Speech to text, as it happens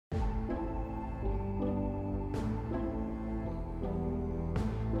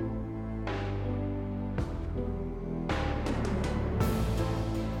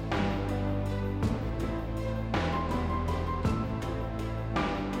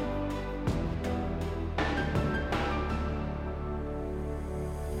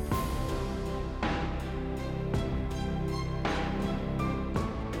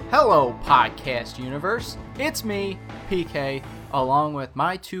Hello, podcast universe. It's me, PK, along with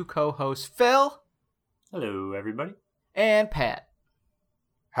my two co-hosts, Phil. Hello, everybody. And Pat.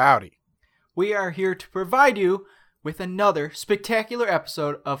 Howdy. We are here to provide you with another spectacular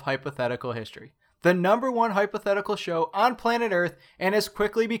episode of Hypothetical History, the number one hypothetical show on planet Earth, and is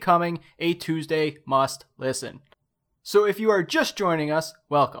quickly becoming a Tuesday must-listen. So if you are just joining us,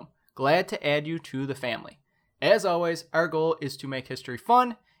 welcome. Glad to add you to the family. As always, our goal is to make history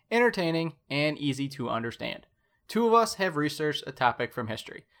fun, entertaining, and easy to understand. Two of us have researched a topic from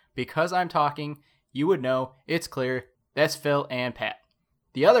history. Because I'm talking, you would know, it's clear, that's Phil and Pat.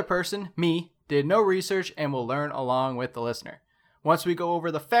 The other person, me, did no research and will learn along with the listener. Once we go over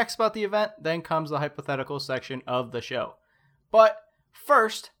the facts about the event, then comes the hypothetical section of the show. But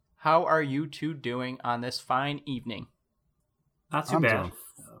first, how are you two doing on this fine evening? Not too bad.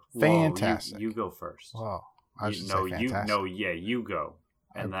 Fantastic. Whoa, you go first. Wow. I should say fantastic. You go.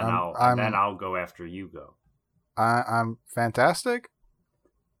 And then I'll go after you go. I'm fantastic.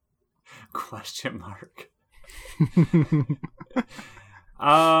 Question mark.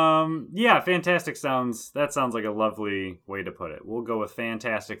 Yeah, fantastic sounds like a lovely way to put it. We'll go with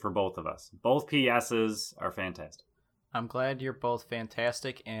fantastic for both of us. Both PSs are fantastic. I'm glad you're both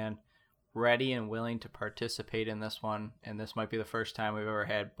fantastic and ready and willing to participate in this one. And this might be the first time we've ever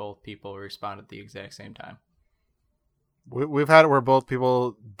had both people respond at the exact same time. We've had it where both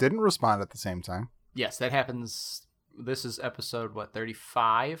people didn't respond at the same time. Yes, that happens. This is episode,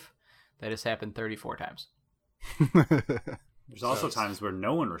 35? That has happened 34 times. There's also times where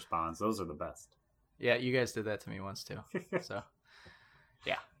no one responds. Those are the best. Yeah, you guys did that to me once too. So,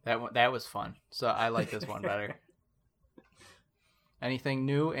 yeah, that was fun. So I like this one better. Anything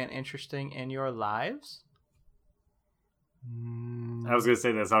new and interesting in your lives? I was going to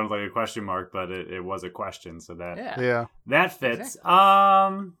say that sounded like a question mark, but it was a question, so that fits.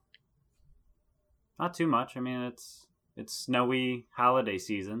 Exactly. Not too much. I mean, it's snowy holiday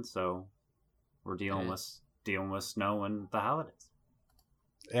season, so we're dealing with snow and the holidays.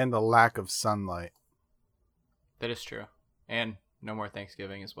 And the lack of sunlight. That is true. And no more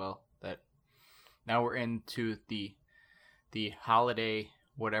Thanksgiving as well. That now we're into the holiday,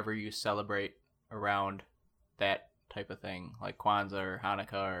 whatever you celebrate around that type of thing, like Kwanzaa or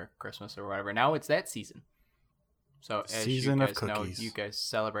Hanukkah or Christmas or whatever. Now it's that season. So as season you of guys know, cookies. you guys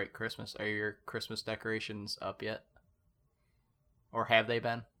celebrate Christmas. Are your Christmas decorations up yet? Or have they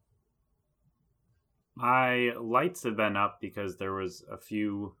been? My lights have been up because there was a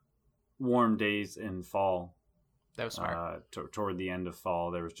few warm days in fall. That was smart. Toward the end of fall,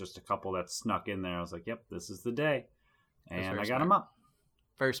 there was just a couple that snuck in there. I was like, yep, this is the day. And I got them up.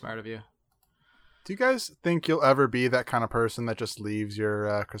 Very smart of you. Do you guys think you'll ever be that kind of person that just leaves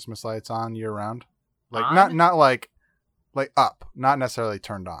your Christmas lights on year round? Like on? not like up, not necessarily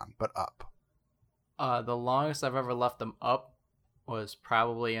turned on, but up. The longest I've ever left them up was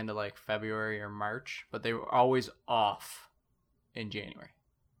probably into like February or March, but they were always off in January.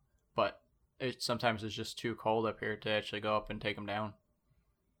 But sometimes it's just too cold up here to actually go up and take them down.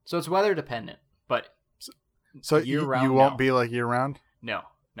 So it's weather dependent, but so you won't be like year round? No.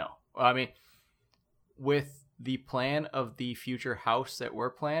 I mean, with the plan of the future house that we're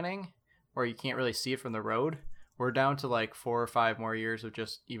planning, where you can't really see it from the road, we're down to like 4 or 5 more years of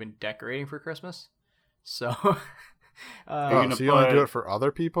just even decorating for Christmas. So, so you only do it for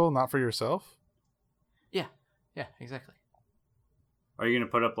other people, not for yourself? Yeah, exactly. Are you going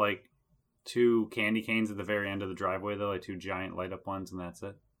to put up like 2 candy canes at the very end of the driveway, though, like 2 giant light up ones, and that's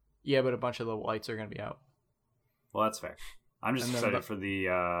it? Yeah, but a bunch of the lights are going to be out. Well, that's fair. I'm just excited for the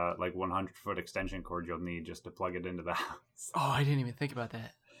 100-foot extension cord you'll need just to plug it into the house. Oh, I didn't even think about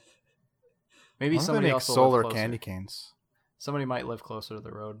that. Maybe Why somebody make else will solar live closer. candy canes. Somebody might live closer to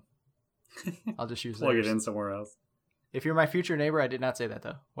the road. I'll just use plug theirs. it in somewhere else. If you're my future neighbor, I did not say that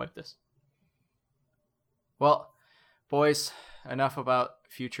though. Wipe this. Well, boys, enough about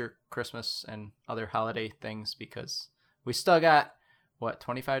future Christmas and other holiday things because we still got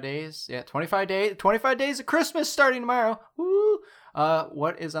 25 days? Yeah, 25 days. 25 days of Christmas starting tomorrow. Woo!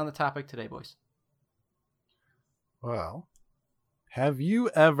 What is on the topic today, boys? Well, have you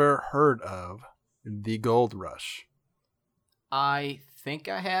ever heard of the Gold Rush? I think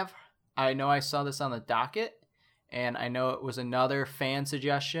I have. I know I saw this on the docket, and I know it was another fan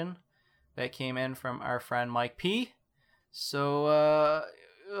suggestion that came in from our friend Mike P. So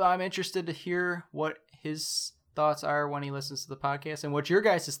I'm interested to hear what his thoughts are when he listens to the podcast and what your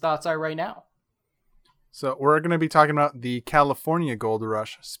guys' thoughts are right now. So we're going to be talking about the California Gold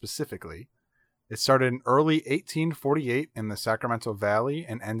Rush specifically. It started in early 1848 in the Sacramento Valley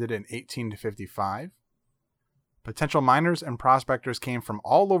and ended in 1855. Potential miners and prospectors came from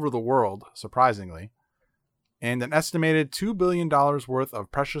all over the world, surprisingly, and an estimated $2 billion worth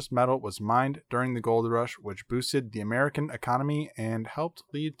of precious metal was mined during the gold rush, which boosted the American economy and helped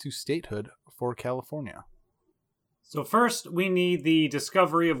lead to statehood for California. So first, we need the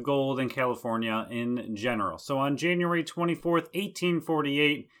discovery of gold in California in general. So on January 24th,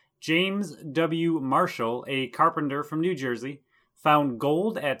 1848, James W. Marshall, a carpenter from New Jersey, found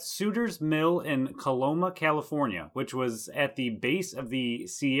gold at Sutter's Mill in Coloma, California, which was at the base of the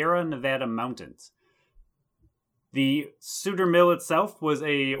Sierra Nevada mountains. The Sutter Mill itself was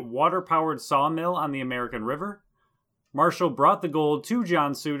a water-powered sawmill on the American River. Marshall brought the gold to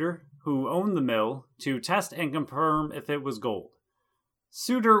John Sutter, who owned the mill, to test and confirm if it was gold.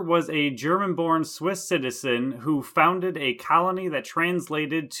 Sutter was a German-born Swiss citizen who founded a colony that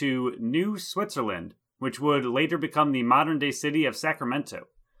translated to New Switzerland, which would later become the modern-day city of Sacramento.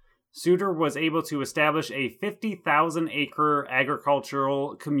 Sutter was able to establish a 50,000-acre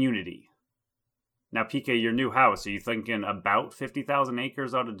agricultural community. Now, PK, your new house, are you thinking about 50,000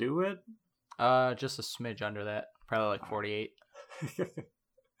 acres ought to do it? Just a smidge under that. Probably like 48.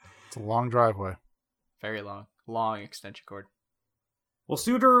 It's a long driveway. Very long. Long extension cord. Well,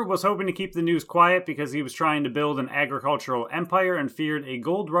 Sutter was hoping to keep the news quiet because he was trying to build an agricultural empire and feared a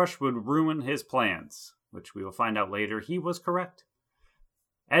gold rush would ruin his plans, which we will find out later he was correct.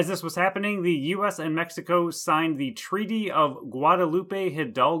 As this was happening, the U.S. and Mexico signed the Treaty of Guadalupe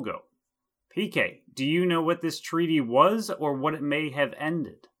Hidalgo. PK, do you know what this treaty was or what it may have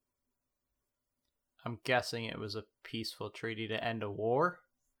ended? I'm guessing it was a peaceful treaty to end a war.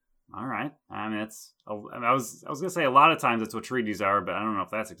 All right. I mean, I was gonna say a lot of times that's what treaties are, but I don't know if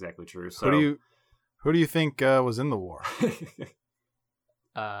that's exactly true. So, who do you think was in the war?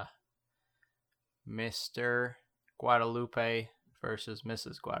 Mr. Guadalupe versus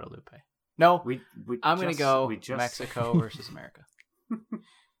Mrs. Guadalupe. No, I'm gonna go Mexico versus America.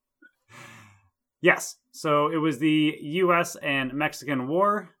 Yes. So it was the U.S. and Mexican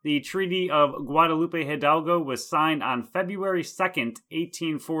War. The Treaty of Guadalupe Hidalgo was signed on February 2nd,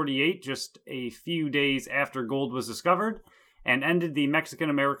 1848, just a few days after gold was discovered, and ended the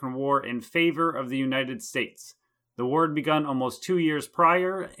Mexican-American War in favor of the United States. The war had begun almost 2 years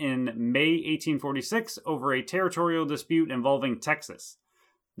prior, in May 1846, over a territorial dispute involving Texas.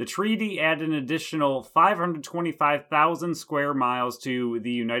 The treaty added an additional 525,000 square miles to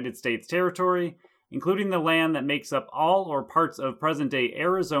the United States territory, including the land that makes up all or parts of present-day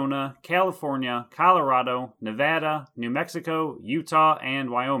Arizona, California, Colorado, Nevada, New Mexico, Utah, and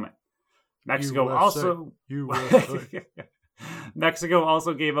Wyoming. Mexico also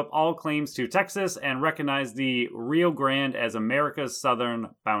gave up all claims to Texas and recognized the Rio Grande as America's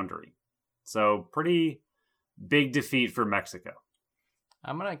southern boundary. So, pretty big defeat for Mexico.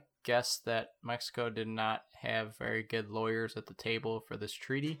 I'm going to guess that Mexico did not have very good lawyers at the table for this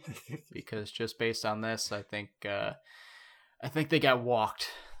treaty, because just based on this, I think they got walked.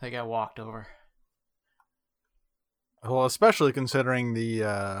 They got walked over. Well, especially considering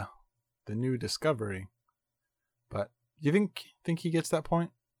the new discovery. But you think he gets that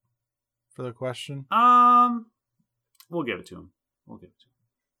point for the question? We'll give it to him.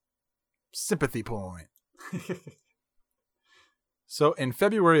 Sympathy point. So in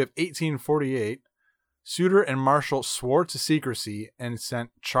February of 1848, Sutter and Marshall swore to secrecy and sent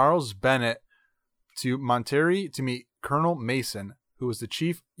Charles Bennett to Monterey to meet Colonel Mason, who was the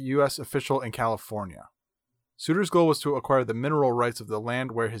chief U.S. official in California. Sutter's goal was to acquire the mineral rights of the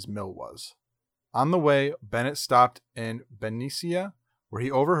land where his mill was. On the way, Bennett stopped in Benicia, where he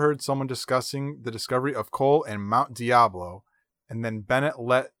overheard someone discussing the discovery of coal in Mount Diablo, and then Bennett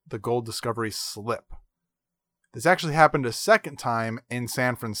let the gold discovery slip. This actually happened a second time in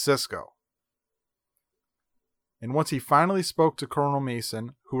San Francisco. And once he finally spoke to Colonel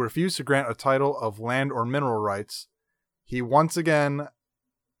Mason, who refused to grant a title of land or mineral rights, he once again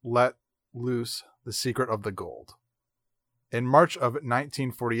let loose the secret of the gold. In March of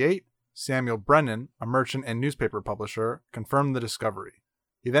 1948, Samuel Brennan, a merchant and newspaper publisher, confirmed the discovery.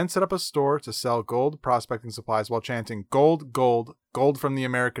 He then set up a store to sell gold prospecting supplies while chanting, "Gold, gold, gold from the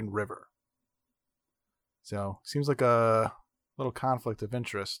American River." So, seems like a little conflict of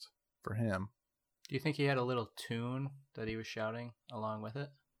interest for him. Do you think he had a little tune that he was shouting along with it?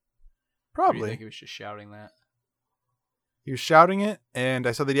 Probably. Or do you think he was just shouting that? He was shouting it, and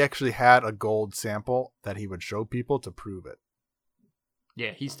I saw that he actually had a gold sample that he would show people to prove it.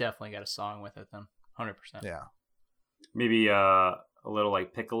 Yeah, he's definitely got a song with it then. 100%. Yeah. Maybe a little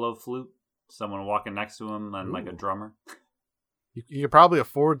like piccolo flute, someone walking next to him, and like a drummer. You could probably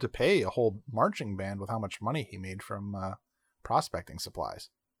afford to pay a whole marching band with how much money he made from prospecting supplies.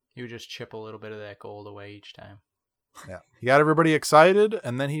 He would just chip a little bit of that gold away each time. Yeah. He got everybody excited,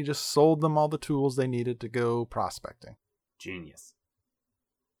 and then he just sold them all the tools they needed to go prospecting. Genius.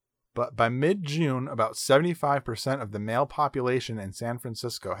 But by mid-June, about 75% of the male population in San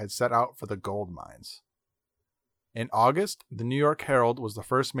Francisco had set out for the gold mines. In August, the New York Herald was the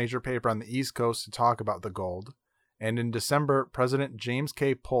first major paper on the East Coast to talk about the gold, and in December, President James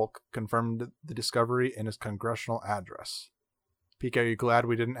K. Polk confirmed the discovery in his congressional address. PK, are you glad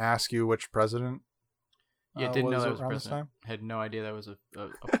we didn't ask you which president? Yeah, didn't know was that was around this president. time? Had no idea that was a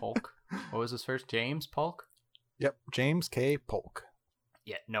Polk. What was his first? James Polk? Yep, James K. Polk.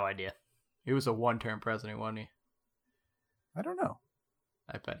 Yeah, no idea. He was a one-term president, wasn't he? I don't know.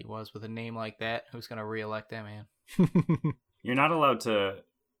 I bet he was. With a name like that, who's going to re-elect that man? You're not allowed to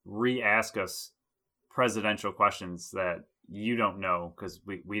re-ask us presidential questions that you don't know, because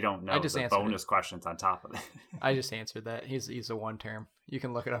we don't know the bonus questions on top of it. I just answered that. He's a one-term. You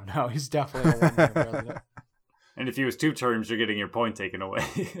can look it up now. He's definitely a one-term president. And if he was 2 terms, you're getting your point taken away.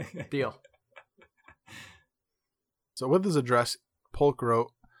 Deal. So with his address, Polk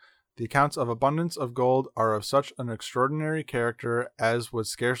wrote, "The accounts of abundance of gold are of such an extraordinary character as would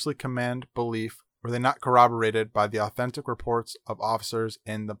scarcely command belief were they not corroborated by the authentic reports of officers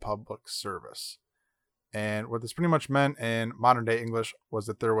in the public service." And what this pretty much meant in modern day English was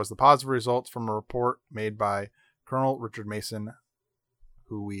that there was the positive results from a report made by Colonel Richard Mason,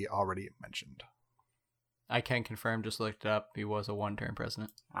 who we already mentioned. I can confirm, just looked it up. He was a one-term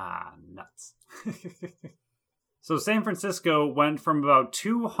president. Ah, nuts. So San Francisco went from about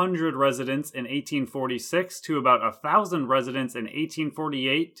 200 residents in 1846 to about 1,000 residents in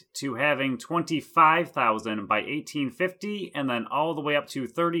 1848 to having 25,000 by 1850, and then all the way up to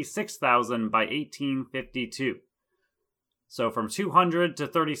 36,000 by 1852. So from 200 to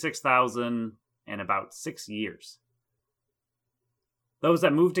 36,000 in about 6 years. Those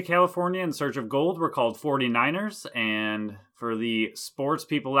that moved to California in search of gold were called 49ers, and for the sports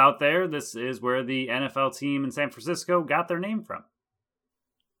people out there, this is where the NFL team in San Francisco got their name from.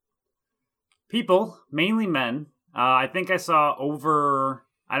 People, mainly men, I think I saw over,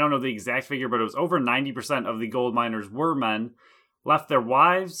 I don't know the exact figure, but it was over 90% of the gold miners were men, left their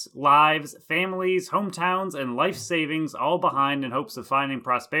wives, lives, families, hometowns, and life savings all behind in hopes of finding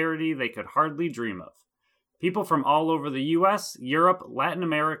prosperity they could hardly dream of. People from all over the US, Europe, Latin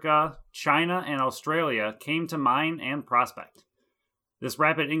America, China, and Australia came to mine and prospect. This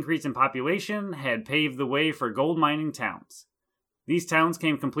rapid increase in population had paved the way for gold mining towns. These towns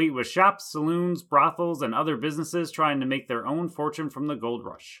came complete with shops, saloons, brothels, and other businesses trying to make their own fortune from the gold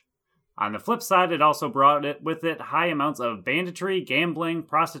rush. On the flip side, it also brought with it high amounts of banditry, gambling,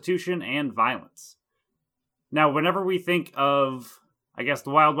 prostitution, and violence. Now, whenever we think of, I guess,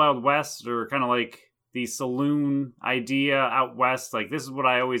 the Wild Wild West, or kind of like the saloon idea out west, like this is what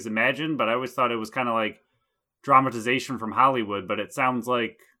I always imagined, but I always thought it was kind of like dramatization from Hollywood, but it sounds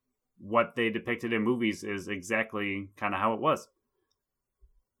like what they depicted in movies is exactly kind of how it was.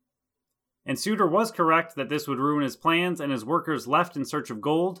 And Suter was correct that this would ruin his plans, and his workers left in search of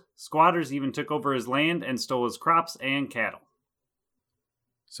gold. Squatters even took over his land and stole his crops and cattle.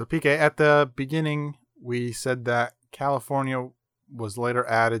 So PK, at the beginning, we said that California was later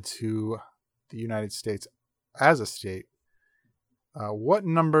added to the United States as a state. What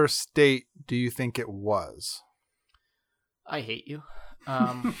number state do you think it was? I hate you.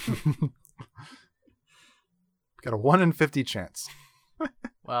 Got a 1 in 50 chance.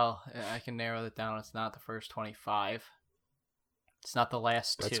 Well, I can narrow that down. It's not the first 25. It's not the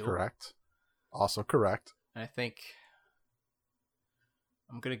last 2. That's correct. Also correct. I think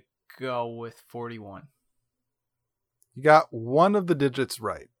I'm going to go with 41. You got one of the digits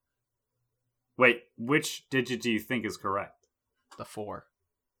right. Wait, which digit do you think is correct? The 4.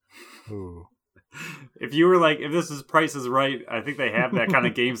 Ooh. If you were like, if this is Price is Right, I think they have that kind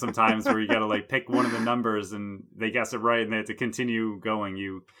of game sometimes where you got to like pick one of the numbers and they guess it right and they have to continue going.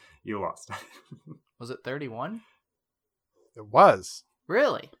 You lost. Was it 31? It was.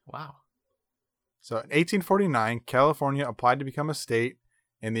 Really? Wow. So in 1849, California applied to become a state,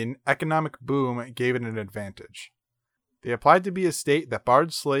 and the economic boom gave it an advantage. They applied to be a state that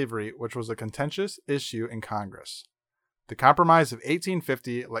barred slavery, which was a contentious issue in Congress. The Compromise of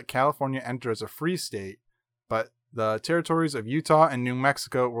 1850 let California enter as a free state, but the territories of Utah and New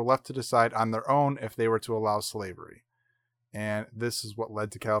Mexico were left to decide on their own if they were to allow slavery. And this is what led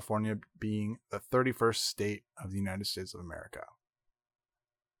to California being the 31st state of the United States of America.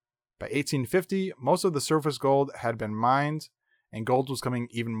 By 1850, most of the surface gold had been mined, and gold was becoming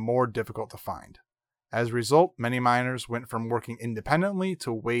even more difficult to find. As a result, many miners went from working independently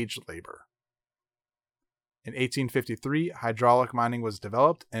to wage labor. In 1853, hydraulic mining was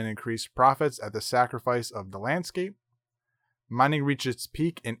developed and increased profits at the sacrifice of the landscape. Mining reached its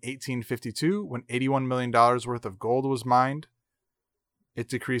peak in 1852 when $81 million worth of gold was mined. It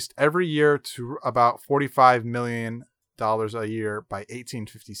decreased every year to about $45 million a year by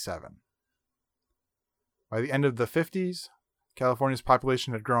 1857. By the end of the 50s, California's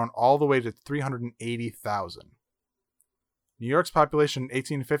population had grown all the way to 380,000. New York's population in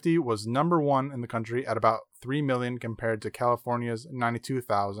 1850 was number one in the country at about 3 million compared to California's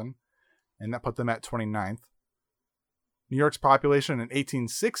 92,000, and that put them at 29th. New York's population in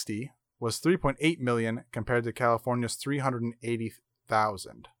 1860 was 3.8 million compared to California's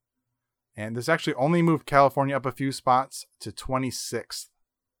 380,000. And this actually only moved California up a few spots to 26th.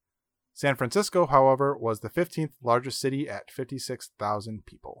 San Francisco, however, was the 15th largest city at 56,000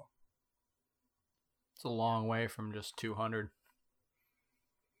 people. It's a long way from just 200.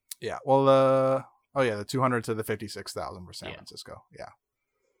 Yeah, well, the 200 to the 56,000 for San Francisco. Yeah.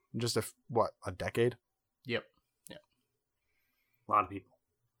 Just a decade? Yep. A lot of people.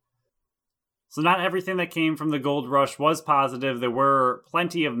 So not everything that came from the gold rush was positive. There were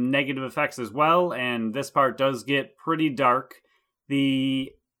plenty of negative effects as well, and this part does get pretty dark.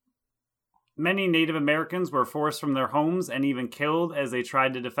 Many Native Americans were forced from their homes and even killed as they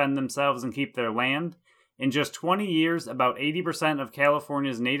tried to defend themselves and keep their land. In just 20 years, about 80% of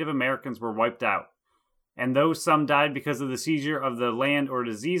California's Native Americans were wiped out. And though some died because of the seizure of the land or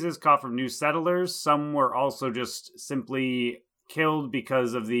diseases caught from new settlers, some were also just simply killed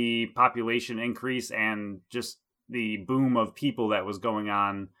because of the population increase and just the boom of people that was going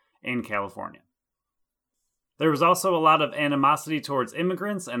on in California. There was also a lot of animosity towards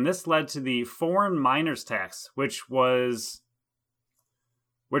immigrants, and this led to the foreign miners tax, which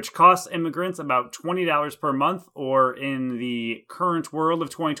costs immigrants about $20 per month, or in the current world of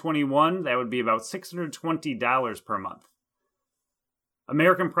 2021, that would be about $620 per month.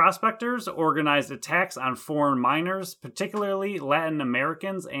 American prospectors organized a tax on foreign miners, particularly Latin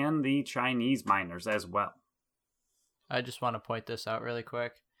Americans and the Chinese miners as well. I just want to point this out really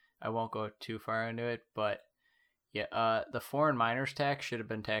quick. I won't go too far into it, but the foreign miners tax should have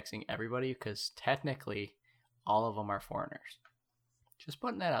been taxing everybody because technically all of them are foreigners. Just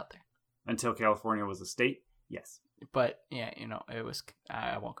putting that out there. Until California was a state, yes. But yeah, it was.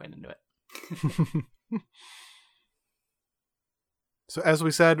 I won't go into it. So as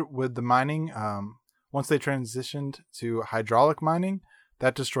we said with the mining, once they transitioned to hydraulic mining,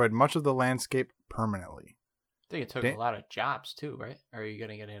 that destroyed much of the landscape permanently. I think it took a lot of jobs too, right? Or are you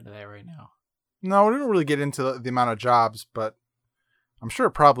going to get into that right now? No, we didn't really get into the amount of jobs, but I'm sure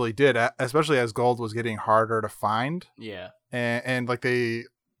it probably did, especially as gold was getting harder to find. Yeah. And like they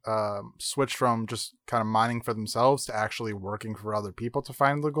switched from just kind of mining for themselves to actually working for other people to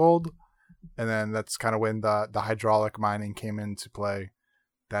find the gold. And then that's kind of when the hydraulic mining came into play,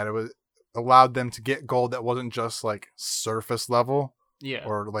 that it was allowed them to get gold that wasn't just like surface level,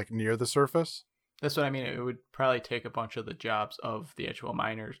 or like near the surface. That's what I mean. It would probably take a bunch of the jobs of the actual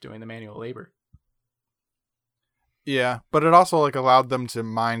miners doing the manual labor. Yeah, but it also like allowed them to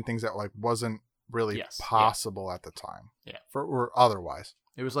mine things that like wasn't really possible at the time. Yeah, or otherwise.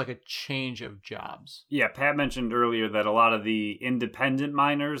 It was like a change of jobs. Yeah, Pat mentioned earlier that a lot of the independent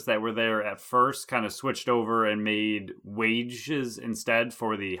miners that were there at first kind of switched over and made wages instead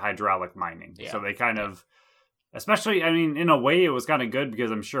for the hydraulic mining. Yeah. So they kind of, especially, I mean, in a way it was kind of good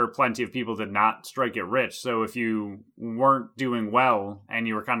because I'm sure plenty of people did not strike it rich. So if you weren't doing well and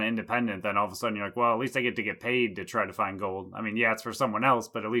you were kind of independent, then all of a sudden you're like, well, at least I get to get paid to try to find gold. I mean, yeah, it's for someone else,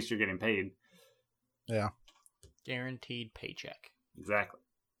 but at least you're getting paid. Yeah. Guaranteed paycheck. Exactly.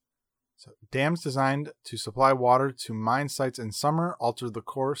 So dams designed to supply water to mine sites in summer altered the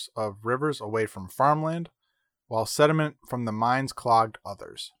course of rivers away from farmland, while sediment from the mines clogged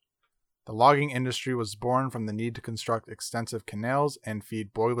others. The logging industry was born from the need to construct extensive canals and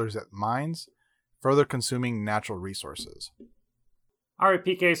feed boilers at mines, further consuming natural resources. All right,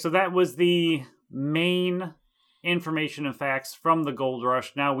 PK, so that was the main information and facts from the gold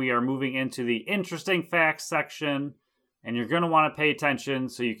rush. Now we are moving into the interesting facts section. And you're going to want to pay attention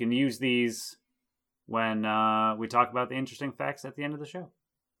so you can use these when we talk about the interesting facts at the end of the show.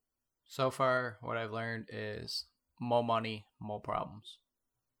 So far, what I've learned is more money, more problems.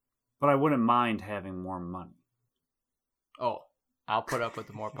 But I wouldn't mind having more money. Oh, I'll put up with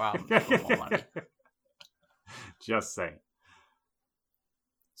the more problems for more money. Just saying.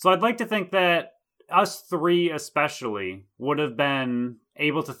 So I'd like to think that us three especially would have been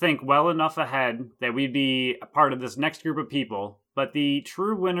able to think well enough ahead that we'd be a part of this next group of people, but the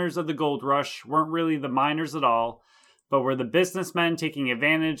true winners of the gold rush weren't really the miners at all, but were the businessmen taking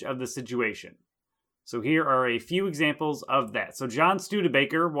advantage of the situation. So here are a few examples of that. So John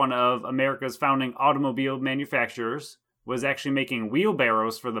Studebaker, one of America's founding automobile manufacturers, was actually making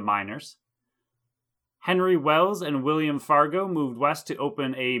wheelbarrows for the miners. Henry Wells and William Fargo moved west to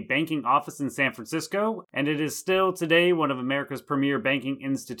open a banking office in San Francisco, and it is still today one of America's premier banking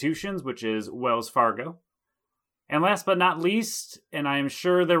institutions, which is Wells Fargo. And last but not least, and I am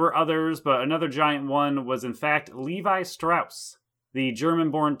sure there were others, but another giant one was in fact Levi Strauss. The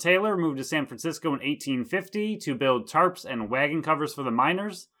German-born tailor moved to San Francisco in 1850 to build tarps and wagon covers for the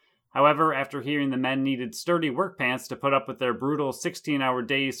miners. However, after hearing the men needed sturdy work pants to put up with their brutal 16-hour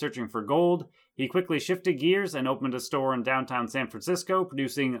days searching for gold, he quickly shifted gears and opened a store in downtown San Francisco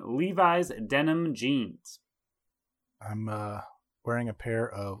producing Levi's denim jeans. I'm wearing a pair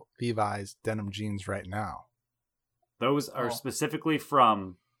of Levi's denim jeans right now. Those are specifically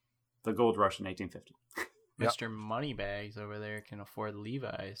from the gold rush in 1850. Mr. Moneybags over there can afford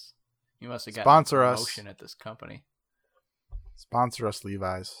Levi's. You must have got Sponsor a us. promotion at this company. Sponsor us,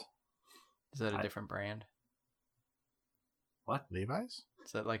 Levi's. Is that a different brand? What? Levi's?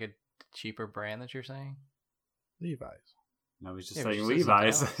 Is that like a cheaper brand that you're saying? Levi's. No, he's just Yeah, saying but you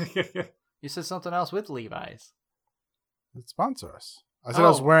said Levi's. You said something else with Levi's. Sponsor us. I said I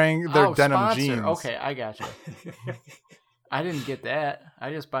was wearing their denim sponsor. jeans. Okay, I got you. I didn't get that.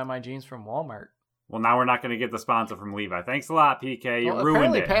 I just buy my jeans from Walmart. Well, now we're not going to get the sponsor from Levi. Thanks a lot, PK. You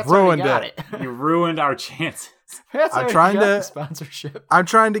ruined it. Pat's Ruined got it. it. You ruined our chances. Pat's I'm already trying got to- the sponsorship. I'm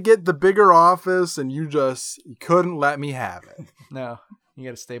trying to get the bigger office, and you couldn't let me have it. No, you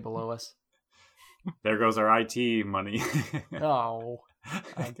got to stay below us. There goes our IT money. Oh,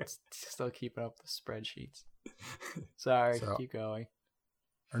 I'm still keeping up with the spreadsheets. Sorry, So- keep going.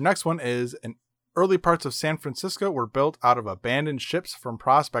 Our next one is in early parts of San Francisco were built out of abandoned ships from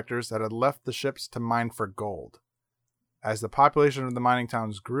prospectors that had left the ships to mine for gold. As the population of the mining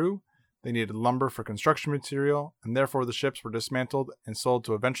towns grew, they needed lumber for construction material, and therefore the ships were dismantled and sold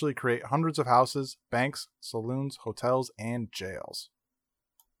to eventually create hundreds of houses, banks, saloons, hotels, and jails.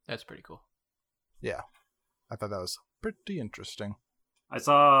 That's pretty cool. Yeah, I thought that was pretty interesting. I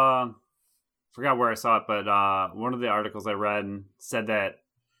forgot where I saw it, but one of the articles I read said that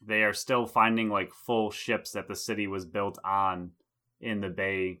they are still finding like full ships that the city was built on in the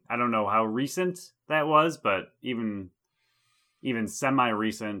bay. I don't know how recent that was, but even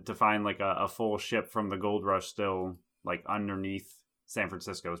semi-recent to find like a full ship from the gold rush still like underneath San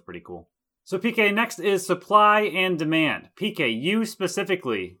Francisco is pretty cool. So PK, next is supply and demand. PK, you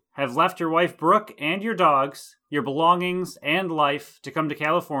specifically have left your wife Brooke and your dogs, your belongings and life to come to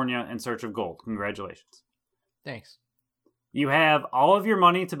California in search of gold. Congratulations. Thanks. You have all of your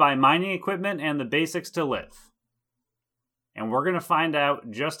money to buy mining equipment and the basics to live. And we're going to find out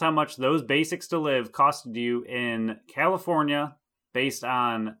just how much those basics to live costed you in California based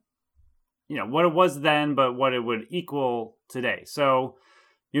on, what it was then, but what it would equal today. So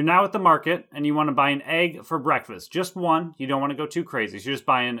you're now at the market and you want to buy an egg for breakfast. Just one. You don't want to go too crazy. So you're just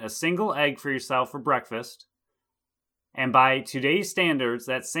buying a single egg for yourself for breakfast. And by today's standards,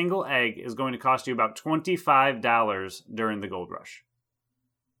 that single egg is going to cost you about $25 during the gold rush.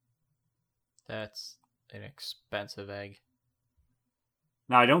 That's an expensive egg.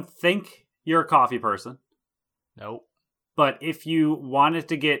 Now, I don't think you're a coffee person, Nope. but if you wanted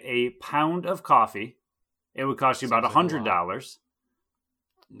to get a pound of coffee, it would cost you about Sounds like a $100.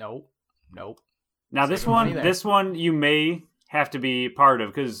 Nope. Now, Saving money there. this one you may have to be part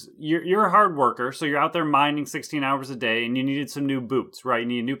of because you're a hard worker, so you're out there mining 16 hours a day, and you needed some new boots, right? You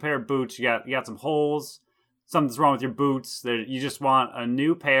need a new pair of boots. You got some holes. Something's wrong with your boots. That you just want a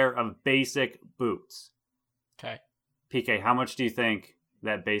new pair of basic boots. Okay. PK, how much do you think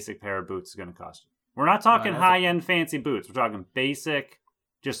that basic pair of boots is going to cost you? We're not talking that's high-end fancy boots. We're talking basic,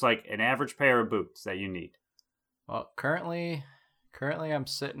 just like an average pair of boots that you need. Well, currently I'm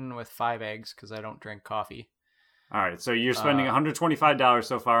sitting with 5 eggs because I don't drink coffee. All right, so you're spending $125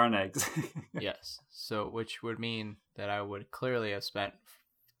 so far on eggs. Yes. So, which would mean that I would clearly have spent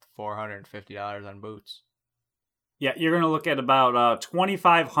 $450 on boots. Yeah, you're going to look at about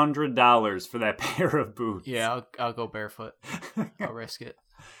 $2,500 for that pair of boots. Yeah, I'll go barefoot. I'll risk it.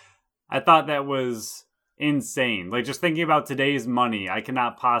 I thought that was insane. Like, just thinking about today's money, I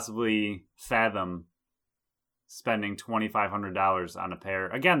cannot possibly fathom spending $2,500 on a pair.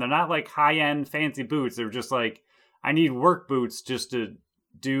 Again, they're not like high-end fancy boots. They're just like, I need work boots just to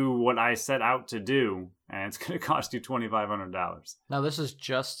do what I set out to do, and it's going to cost you $2,500. Now, this is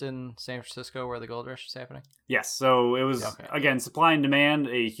just in San Francisco where the gold rush is happening? Yes, so it was, again, supply and demand,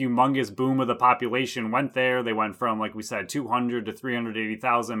 a humongous boom of the population went there. They went from, like we said, 200 to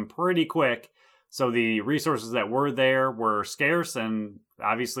 380,000 pretty quick. So the resources that were there were scarce, and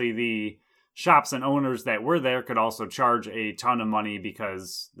obviously the shops and owners that were there could also charge a ton of money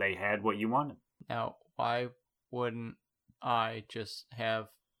because they had what you wanted. Now, why wouldn't I just have...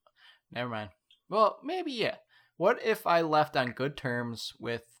 Never mind. Well, maybe, yeah. What if I left on good terms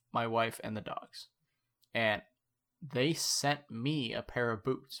with my wife and the dogs? And they sent me a pair of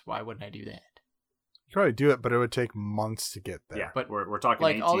boots. Why wouldn't I do that? You could probably do it, but it would take months to get there. Yeah, But, but we're talking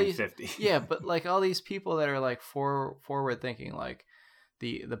like, all these- 1850. Yeah, but like all these people that are like forward thinking, like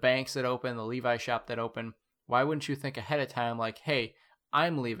the banks that open, the Levi shop that open, why wouldn't you think ahead of time, like, hey,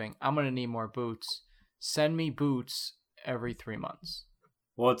 I'm leaving. I'm going to need more boots. Send me boots every 3 months.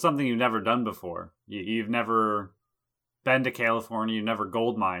 Well, it's something you've never done before. You've never been to California. You've never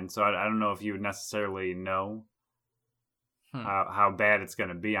gold mined. So I don't know if you would necessarily know how bad it's going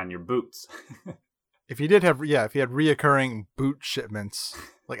to be on your boots. If you had reoccurring boot shipments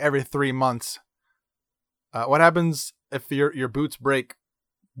like every 3 months, what happens if your boots break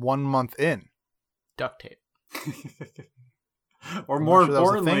 1 month in? Duct tape. Or I'm more not sure that was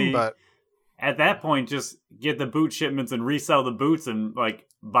a importantly, thing, but at that point, just get the boot shipments and resell the boots and like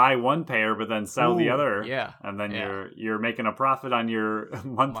buy one pair, but then sell the Ooh, other. yeah, and then yeah. you're making a profit on your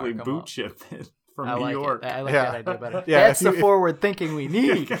monthly Mark 'em boot up. shipment from I New like York. it. I like Yeah. that idea better. Yeah, That's if the forward thinking we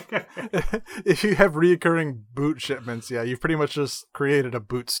need. if you have reoccurring boot shipments, yeah, you've pretty much just created a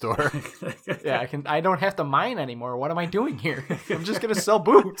boot store. Yeah, I don't have to mine anymore. What am I doing here? I'm just going to sell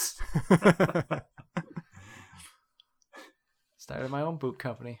boots. Started my own boot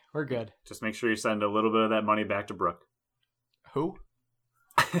company. We're good. Just make sure you send a little bit of that money back to Brooke. Who?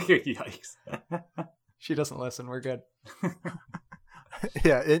 Yikes. She doesn't listen. We're good.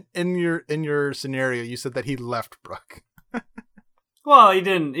 Yeah, in your scenario, you said that he left Brooke. Well, he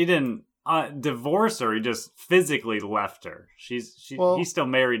didn't divorce her. He just physically left her. He's still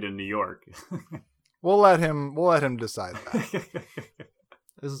married in New York. We'll let him decide that.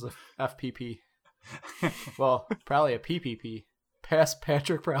 This is a FPP. Well, probably a PPP. Past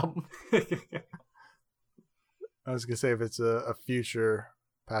Patrick problem. I was gonna say if it's a future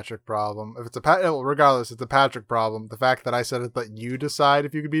Patrick problem, if it's regardless, it's a Patrick problem. The fact that I said it, that you decide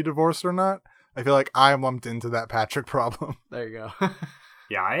if you could be divorced or not, I feel like I'm lumped into that Patrick problem. There you go.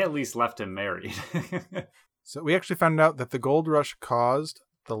 Yeah, I at least left him married. So we actually found out that the gold rush caused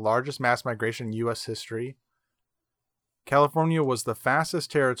the largest mass migration in U.S. history. California was the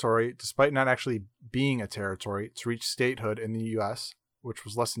fastest territory, despite not actually being a territory, to reach statehood in the U.S., which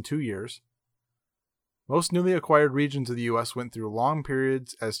was less than 2 years. Most newly acquired regions of the U.S. went through long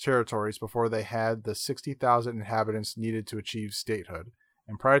periods as territories before they had the 60,000 inhabitants needed to achieve statehood.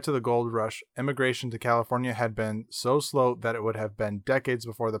 And prior to the gold rush, immigration to California had been so slow that it would have been decades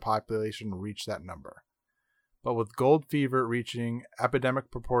before the population reached that number. But with gold fever reaching epidemic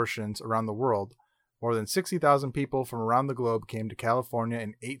proportions around the world, more than 60,000 people from around the globe came to California in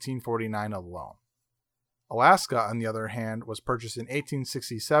 1849 alone. Alaska, on the other hand, was purchased in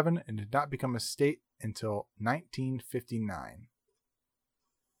 1867 and did not become a state until 1959.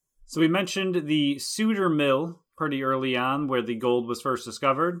 So we mentioned the Suter Mill pretty early on, where the gold was first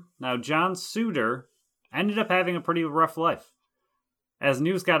discovered. Now, John Suter ended up having a pretty rough life. As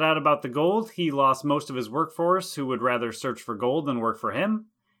news got out about the gold, he lost most of his workforce, who would rather search for gold than work for him.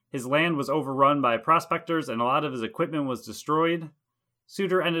 His land was overrun by prospectors, and a lot of his equipment was destroyed.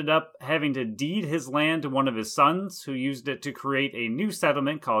 Suter ended up having to deed his land to one of his sons, who used it to create a new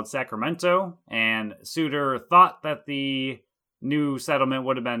settlement called Sacramento, and Suter thought that the new settlement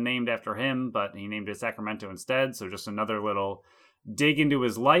would have been named after him, but he named it Sacramento instead, so just another little dig into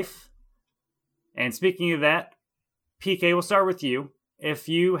his life. And speaking of that, PK, we'll start with you. If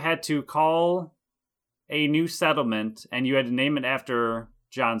you had to call a new settlement and you had to name it after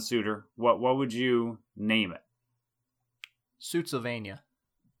John Suter, what would you name it? Suitsylvania.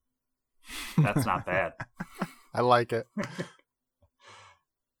 That's not bad. I like it.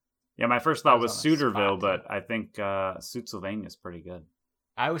 Yeah, my first thought I was was on the Suterville, spot. but I think Suitsylvania is pretty good.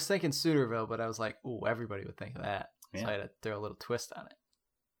 I was thinking Suterville, but I was like, ooh, everybody would think of that. So Yeah. I had to throw a little twist on it.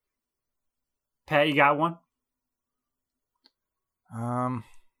 Pat, you got one?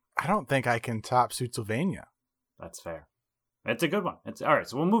 I don't think I can top Suitsylvania. That's fair. It's a good one. All right,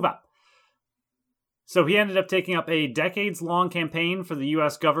 so we'll move on. So he ended up taking up a decades-long campaign for the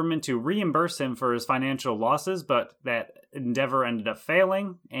U.S. government to reimburse him for his financial losses, but that endeavor ended up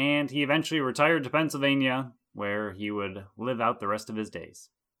failing, and he eventually retired to Pennsylvania, where he would live out the rest of his days.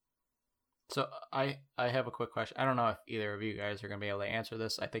 So I have a quick question. I don't know if either of you guys are going to be able to answer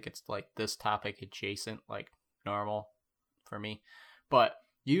this. I think it's like this topic adjacent, like normal for me. But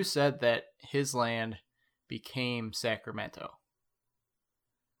you said that his land became Sacramento.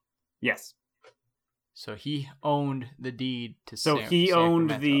 Yes. So he owned the deed to So he owned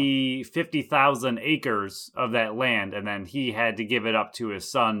Sacramento. the 50,000 acres of that land, and then he had to give it up to his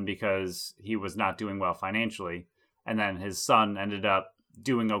son because he was not doing well financially. and then his son ended up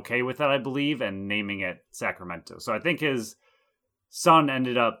doing okay with it, I believe, and naming it Sacramento. So I think his son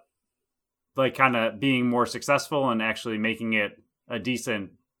ended up like kind of being more successful and actually making it a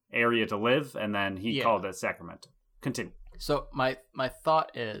decent area to live, and then he called it Sacramento. Continue. So my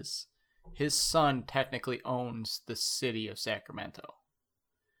thought is his son technically owns the city of Sacramento.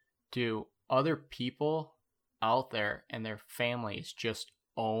 Do other people out there and their families just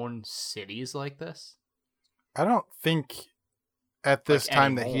own cities like this? I don't think at this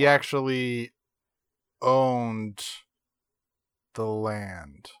time anymore that he actually owned the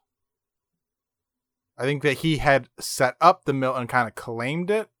land. I think that he had set up the mill and kind of claimed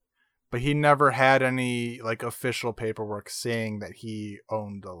it, but he never had any like official paperwork saying that he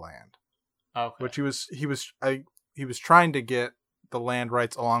owned the land. Okay. Which he was trying to get the land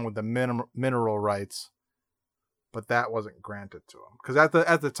rights along with the mineral rights, but that wasn't granted to him because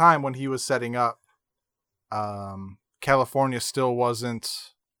at the time when he was setting up, California still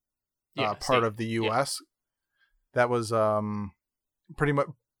wasn't part of the U.S. Yeah. That was pretty much.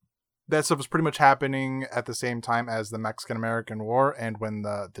 That stuff was pretty much happening at the same time as the Mexican-American War and when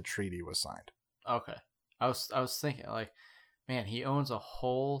the treaty was signed. Okay. I was thinking, like, man, he owns a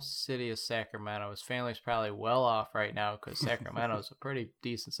whole city of Sacramento. His family's probably well off right now because Sacramento is a pretty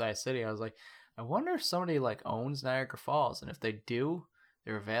decent-sized city. I was like, I wonder if somebody, like, owns Niagara Falls, and if they do,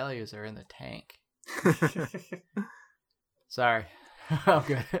 their values are in the tank. Sorry. I'm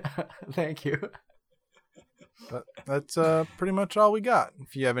good. Thank you. But that's pretty much all we got.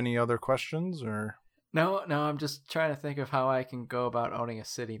 If you have any other questions or... No, I'm just trying to think of how I can go about owning a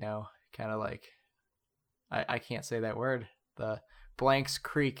city now. Kind of like, I can't say that word. The Blanks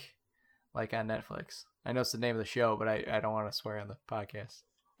Creek, like on Netflix. I know it's the name of the show, but I don't want to swear on the podcast.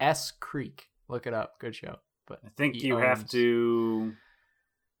 S Creek. Look it up. Good show. But I think you have to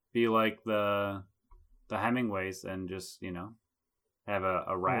be like the Hemingways and just, have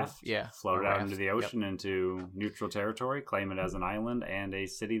a raft, float out into the ocean, into neutral territory, claim it as an island and a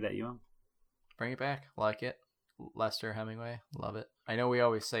city that you own. Bring it back. Like it. Lester Hemingway. Love it. I know we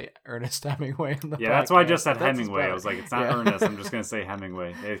always say Ernest Hemingway in the podcast. That's why I just said Hemingway. I was like, it's not Ernest. I'm just going to say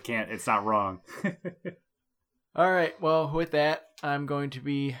Hemingway. It's not wrong. All right. Well, with that, I'm going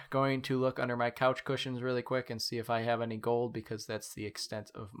to look under my couch cushions really quick and see if I have any gold, because that's the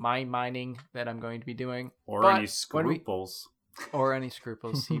extent of my mining that I'm going to be doing. Or any scruples. Or any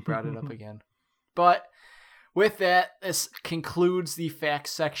scruples. He brought it up again. But with that, this concludes the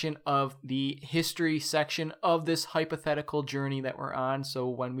facts section of the history section of this hypothetical journey that we're on. So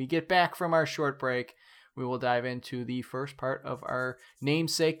when we get back from our short break, we will dive into the first part of our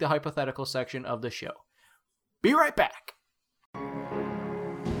namesake, the hypothetical section of the show. Be right back.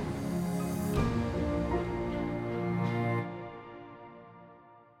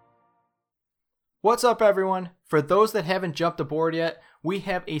 What's up, everyone? For those that haven't jumped aboard yet, we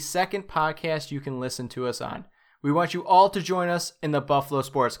have a second podcast you can listen to us on. We want you all to join us in the Buffalo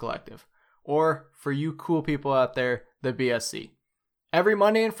Sports Collective, or for you cool people out there, the BSC. Every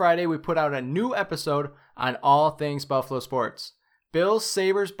Monday and Friday, we put out a new episode on all things Buffalo sports. Bills,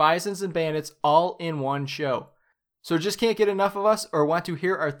 Sabres, Bisons, and Bandits all in one show. So just can't get enough of us or want to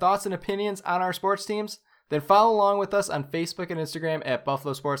hear our thoughts and opinions on our sports teams? Then follow along with us on Facebook and Instagram at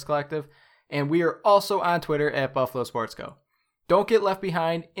Buffalo Sports Collective, and we are also on Twitter at Buffalo Sports Co. Don't get left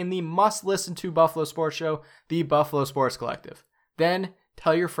behind in the must-listen-to Buffalo Sports Show, the Buffalo Sports Collective. Then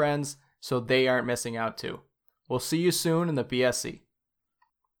tell your friends so they aren't missing out too. We'll see you soon in the BSC.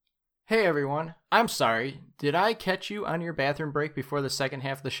 Hey everyone, I'm sorry, did I catch you on your bathroom break before the second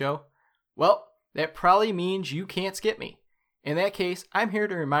half of the show? Well, that probably means you can't skip me. In that case, I'm here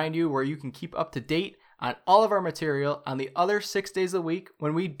to remind you where you can keep up to date on all of our material on the other 6 days a week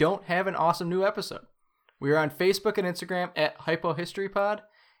when we don't have an awesome new episode. We are on Facebook and Instagram at HypoHistoryPod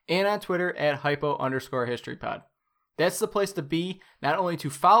and on Twitter at Hypo_HistoryPod. That's the place to be, not only to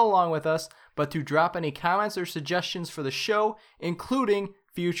follow along with us, but to drop any comments or suggestions for the show, including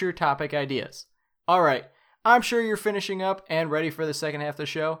future topic ideas. Alright, I'm sure you're finishing up and ready for the second half of the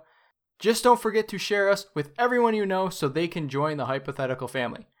show. Just don't forget to share us with everyone you know so they can join the hypothetical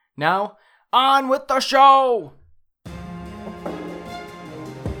family. Now, on with the show!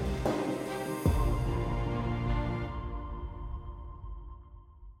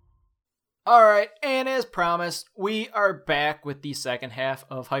 Alright, and as promised, we are back with the second half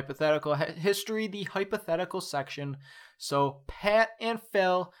of Hypothetical History, the hypothetical section. So Pat and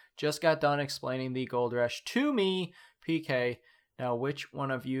Phil just got done explaining the Gold Rush to me, PK. Now, which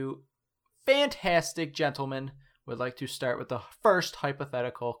one of you fantastic gentlemen would like to start with the first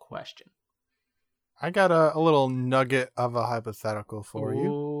hypothetical question? I got a little nugget of a hypothetical for you.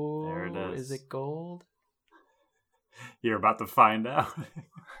 Ooh, there it is. Is it gold? You're about to find out.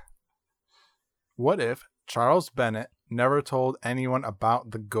 What if Charles Bennett never told anyone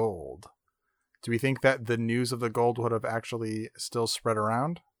about the gold? Do we think that the news of the gold would have actually still spread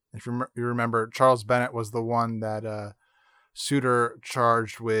around? If you remember, Charles Bennett was the one that Suter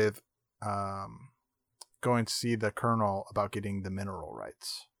charged with going to see the colonel about getting the mineral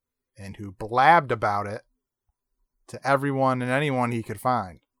rights, and who blabbed about it to everyone and anyone he could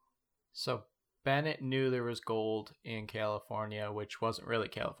find. So Bennett knew there was gold in California, which wasn't really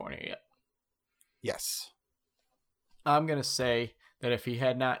California yet. Yes. I'm going to say that if he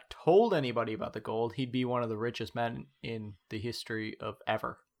had not told anybody about the gold, he'd be one of the richest men in the history of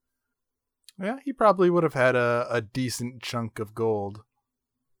ever. Yeah, he probably would have had a decent chunk of gold.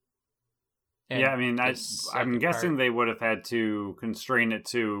 And yeah, I mean, the I'm second guessing part- they would have had to constrain it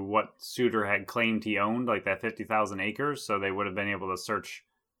to what Suter had claimed he owned, like that 50,000 acres. So they would have been able to search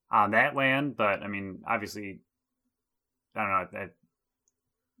on that land. But I mean, obviously, I don't know.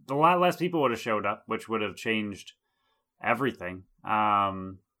 A lot less people would have showed up, which would have changed everything.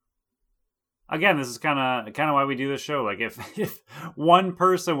 Again, this is kind of why we do this show. Like, if one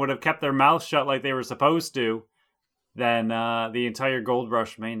person would have kept their mouth shut like they were supposed to, then the entire gold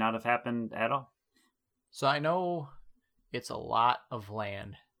rush may not have happened at all. So I know it's a lot of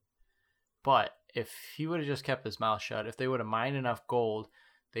land, but if he would have just kept his mouth shut, if they would have mined enough gold,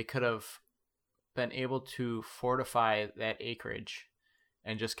 they could have been able to fortify that acreage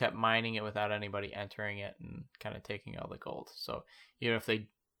and just kept mining it without anybody entering it and kind of taking all the gold. So even if they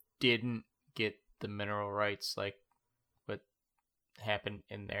didn't get the mineral rights, like what happened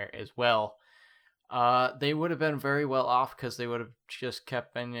in there as well, they would have been very well off because they would have just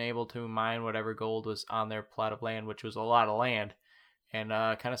kept being able to mine whatever gold was on their plot of land, which was a lot of land, and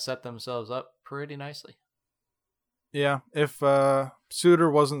kind of set themselves up pretty nicely. Yeah, if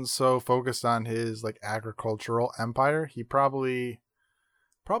Suter wasn't so focused on his like agricultural empire, he probably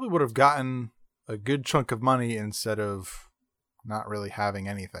would have gotten a good chunk of money instead of not really having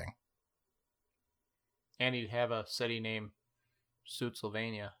anything. And he'd have a city named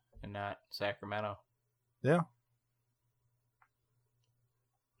Suitsylvania and not Sacramento. Yeah.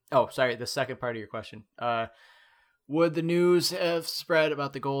 Oh, sorry, the second part of your question. Would the news have spread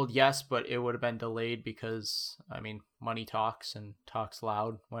about the gold? Yes, but it would have been delayed because, I mean, money talks and talks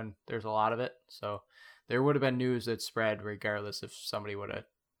loud when there's a lot of it. So there would have been news that spread regardless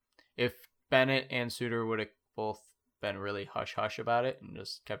if Bennett and Suter would have both been really hush-hush about it and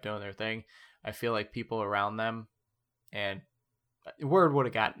just kept doing their thing. I feel like people around them and word would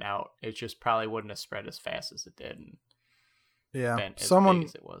have gotten out. It just probably wouldn't have spread as fast as it did. And Yeah. been as big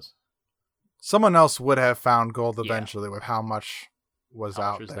as it was. Someone else would have found gold eventually with how much was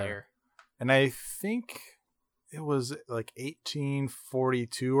How much out was there. And I think it was like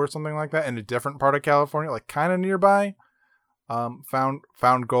 1842 or something like that in a different part of California, like kind of nearby.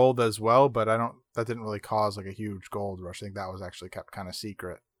 Found gold as well, but that didn't really cause like a huge gold rush. I think that was actually kept kind of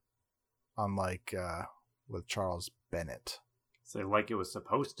secret, unlike with Charles Bennett. So like it was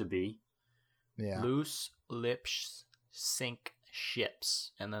supposed to be. Yeah. Loose lips sink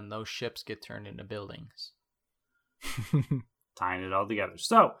ships, and then those ships get turned into buildings. Tying it all together.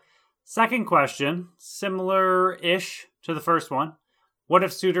 So, second question, similar-ish to the first one. What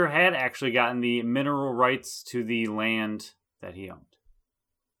if Suter had actually gotten the mineral rights to the land that he owned?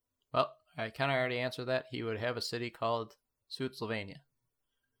 Well, I kind of already answered that. He would have a city called Suitsylvania.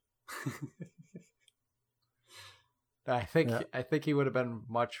 I think he would have been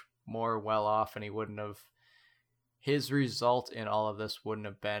much more well off, and he wouldn't have. His result in all of this wouldn't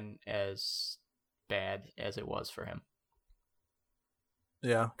have been as bad as it was for him.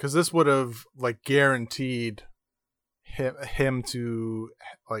 Yeah, because this would have like guaranteed him to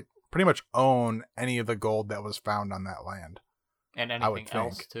like pretty much own any of the gold that was found on that land, And anything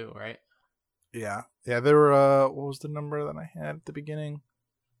else too, right? Yeah. There were what was the number that I had at the beginning?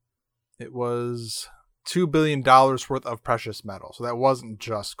 It was $2 billion worth of precious metal. So that wasn't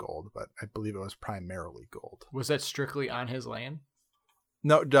just gold, but I believe it was primarily gold. Was that strictly on his land?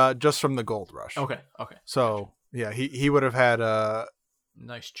 No, just from the gold rush. Okay. So yeah, he would have had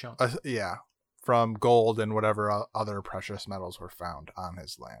nice chunk. From gold and whatever other precious metals were found on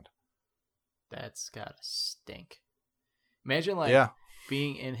his land. That's gotta stink. Imagine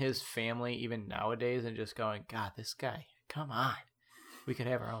being in his family even nowadays and just going, God, this guy, come on. We could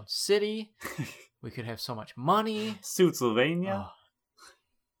have our own city. We could have so much money. Suitsylvania. Oh.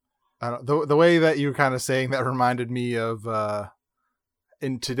 I don't, the way that you were kind of saying that reminded me of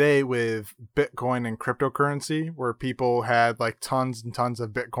in today with Bitcoin and cryptocurrency, where people had like tons and tons of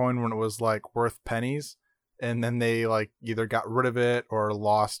Bitcoin when it was like worth pennies. and then they like either got rid of it or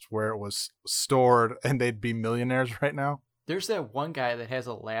lost where it was stored, and they'd be millionaires right now. There's that one guy that has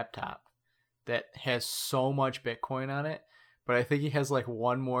a laptop that has so much Bitcoin on it, but I think he has like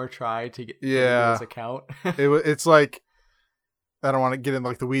one more try to get his account. It's like, I don't want to get in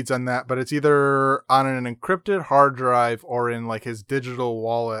like the weeds on that, but it's either on an encrypted hard drive or in like his digital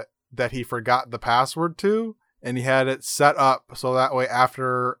wallet that he forgot the password to, and he had it set up so that way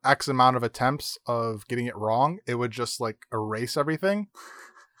after X amount of attempts of getting it wrong, it would just like erase everything.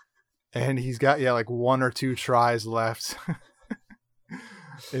 And he's got like 1 or 2 tries left.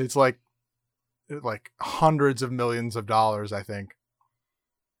 It's like hundreds of millions of dollars, I think.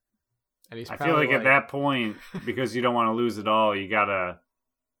 And he's I feel like at that point, because you don't want to lose it all, you gotta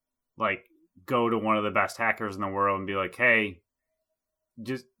like go to one of the best hackers in the world and be like, "Hey,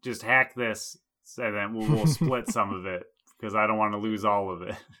 just hack this, and then we'll split some of it because I don't want to lose all of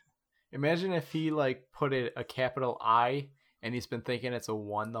it." Imagine if he like put it a capital I and he's been thinking it's a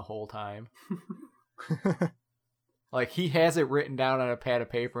 1 the whole time. Like he has it written down on a pad of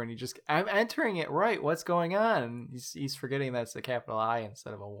paper and I'm entering it right. What's going on? And he's forgetting that's a capital I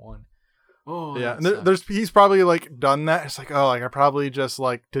instead of a 1. Oh yeah. He's probably like done that. It's like, oh, like I probably just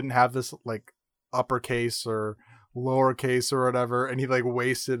like didn't have this like uppercase or lowercase or whatever, and he like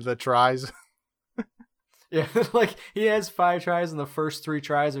wasted the tries. Yeah, like he has 5 tries and the first 3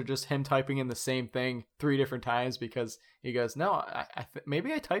 tries are just him typing in the same thing 3 different times because he goes, no,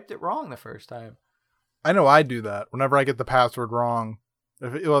 maybe I typed it wrong the first time. I know I do that whenever I get the password wrong.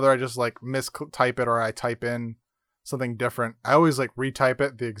 Whether I just like mistype it or I type in something different, I always like retype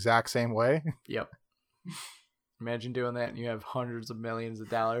it the exact same way. Yep. Imagine doing that and you have hundreds of millions of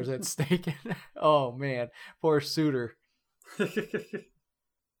dollars at stake. Oh man, poor Suitor.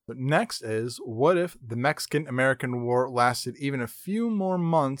 But next is, what if the Mexican-American War lasted even a few more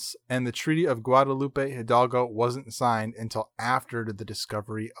months and the Treaty of Guadalupe Hidalgo wasn't signed until after the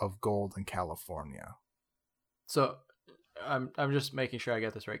discovery of gold in California? So I'm just making sure I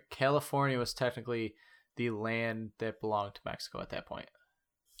get this right. California was technically the land that belonged to Mexico at that point.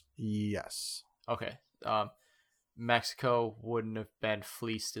 Yes. Okay. Mexico wouldn't have been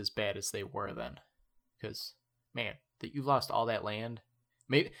fleeced as bad as they were then, because man, that you lost all that land.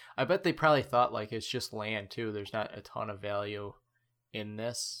 Maybe I bet they probably thought like it's just land too. There's not a ton of value in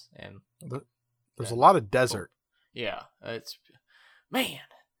this, and there's a lot of desert. Yeah, it's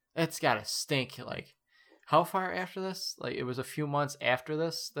gotta stink. Like, how far after this? Like, it was a few months after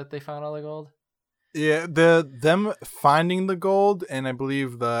this that they found all the gold. Yeah, them finding the gold and I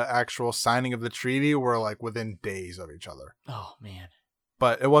believe the actual signing of the treaty were like within days of each other. Oh man!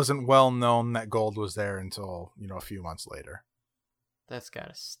 But it wasn't well known that gold was there until a few months later. That's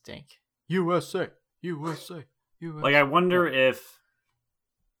gotta stink. USA. Like, I wonder if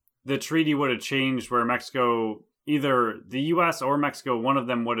the treaty would have changed where Mexico, either the U.S. or Mexico, one of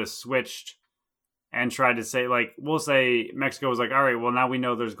them would have switched and tried to say, like, we'll say Mexico was like, all right, well, now we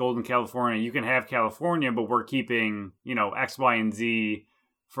know there's gold in California. You can have California, but we're keeping, X, Y, and Z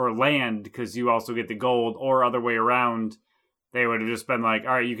for land because you also get the gold, or other way around. They would have just been like,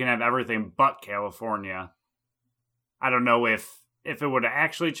 all right, you can have everything but California. I don't know if it would have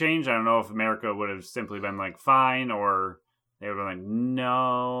actually changed. I don't know if America would have simply been like, fine, or they would have been like,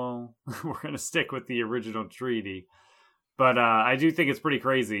 no, we're going to stick with the original treaty. But I do think it's pretty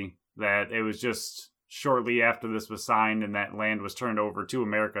crazy that it was just shortly after this was signed and that land was turned over to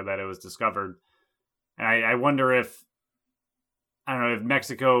America that it was discovered. And I wonder if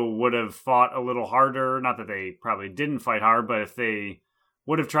Mexico would have fought a little harder. Not that they probably didn't fight hard, but if they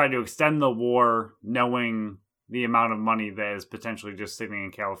would have tried to extend the war knowing the amount of money that is potentially just sitting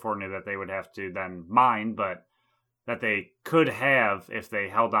in California that they would have to then mine, but that they could have if they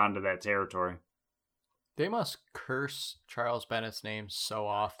held on to that territory. They must curse Charles Bennett's name so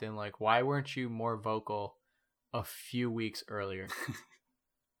often. Like, why weren't you more vocal a few weeks earlier?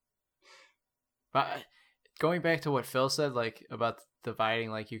 But going back to what Phil said, like, about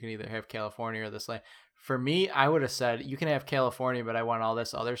dividing, like, you can either have California or this land. For me, I would have said, you can have California, but I want all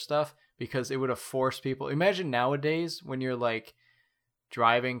this other stuff, because it would have forced people. Imagine nowadays when you're, like,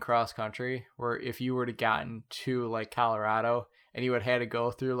 driving cross country, where if you were to gotten to, like, Colorado, and you would have had to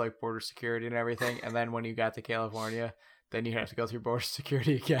go through, like, border security and everything, and then when you got to California, then you have to go through border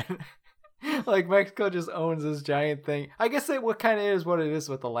security again. Like, Mexico just owns this giant thing. I guess what kind of is what it is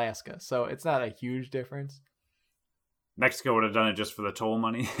with Alaska, so it's not a huge difference. Mexico would have done it just for the toll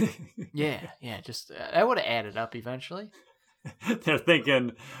money. yeah, just that would have added up eventually. They're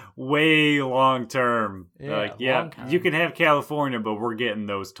thinking way long term. Yeah, like, yeah, you can have California, but we're getting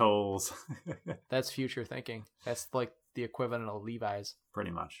those tolls. That's future thinking. That's like the equivalent of Levi's.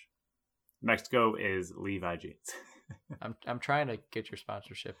 Pretty much. Mexico is Levi Jeans. I'm trying to get your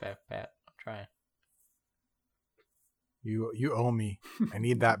sponsorship back, Pat. I'm trying. You owe me. I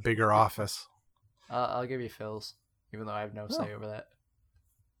need that bigger office. I'll give you Phil's, even though I have no say over that.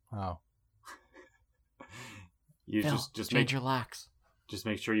 Oh. You Phil, just change your locks. Just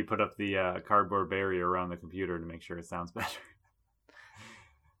make sure you put up the cardboard barrier around the computer to make sure it sounds better.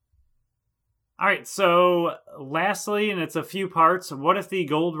 All right, so lastly, and it's a few parts, what if the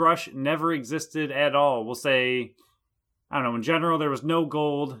gold rush never existed at all? We'll say, I don't know, in general, there was no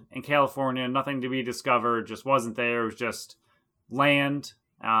gold in California, nothing to be discovered, just wasn't there. It was just land,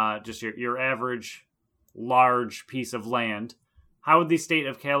 just your average large piece of land. How would the state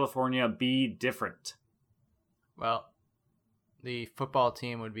of California be different? Well, the football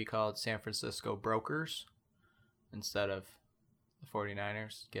team would be called San Francisco Brokers instead of the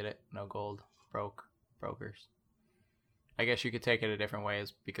 49ers. Get it? No gold. Brokers. I guess you could take it a different way,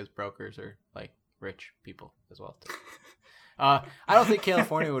 is because brokers are like rich people as well too. I don't think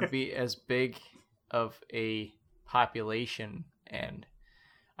California would be as big of a population, and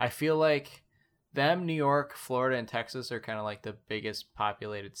I feel like New York, Florida, and Texas are kind of like the biggest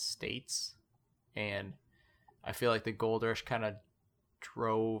populated states, and I feel like the gold rush kind of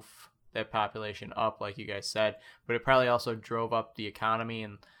drove that population up, like you guys said, but it probably also drove up the economy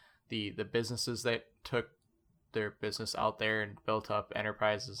and the businesses that took their business out there and built up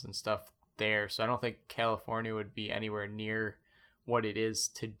enterprises and stuff there. So I don't think California would be anywhere near what it is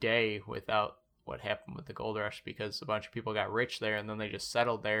today without what happened with the gold rush, because a bunch of people got rich there and then they just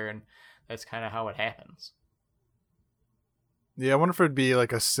settled there, and that's kind of how it happens. Yeah, I wonder if it'd be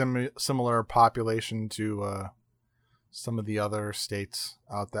like a similar population to some of the other states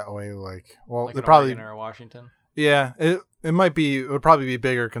out that way. Like, well, Like they an probably Oregon or Washington. Yeah, it would probably be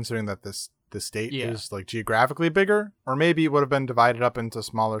bigger considering that the state Yeah. is like geographically bigger, or maybe it would have been divided up into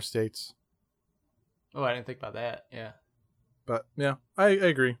smaller states. Oh, I didn't think about that. Yeah. But yeah, I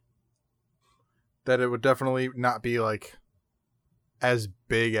agree that it would definitely not be like as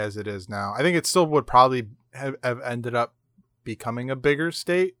big as it is now. I think it still would probably have ended up becoming a bigger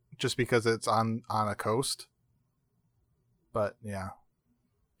state just because it's on a coast. But yeah.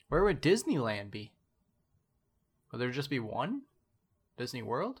 Where would Disneyland be? Would there just be one? Disney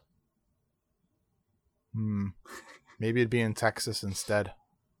World? Maybe it'd be in Texas instead.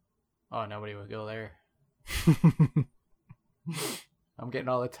 Oh, nobody would go there. I'm getting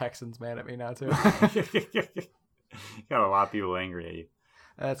all the Texans mad at me now, too. Got a lot of people angry at you.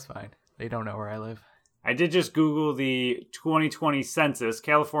 That's fine. They don't know where I live. I did just Google the 2020 census.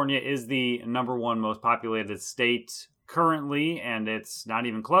 California is the number one most populated state currently, and it's not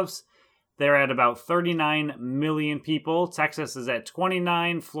even close. They're at about 39 million people. Texas is at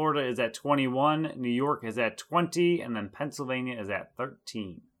 29. Florida is at 21. New York is at 20. And then Pennsylvania is at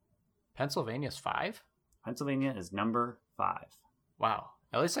 13. Pennsylvania's 5? Pennsylvania is number 5. Wow.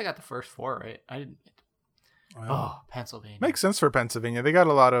 At least I got the first 4 right. I didn't. Wow. Oh, Pennsylvania. Makes sense for Pennsylvania. They got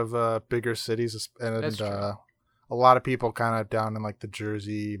a lot of bigger cities, and That's true. a lot of people kind of down in like the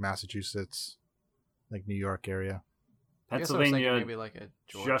Jersey, Massachusetts, like New York area. I guess I was thinking Pennsylvania maybe like a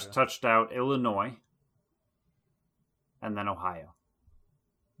Georgia. just touched out Illinois and then Ohio.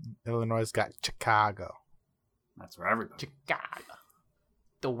 Illinois got Chicago. That's where everybody. Chicago.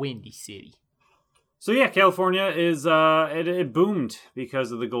 The Windy City. So yeah, California is it boomed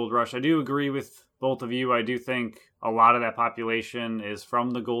because of the gold rush. I do agree with both of you. I do think a lot of that population is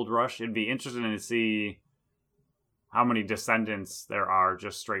from the gold rush. It'd be interesting to see how many descendants there are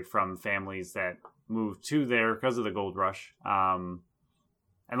just straight from families that moved to there because of the gold rush. And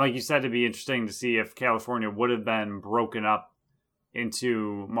like you said, it'd be interesting to see if California would have been broken up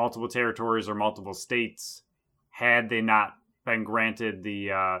into multiple territories or multiple states had they not been granted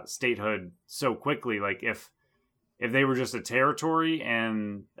the statehood so quickly. Like if they were just a territory,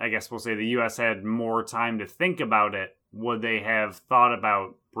 and I guess we'll say the U.S. had more time to think about it, would they have thought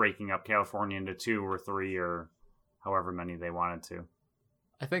about breaking up California into 2 or 3 or however many they wanted to?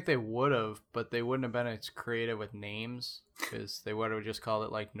 I think they would have, but they wouldn't have been as creative with names, because they would have just called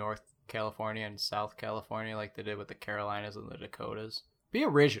it like North California and South California like they did with the Carolinas and the Dakotas. Be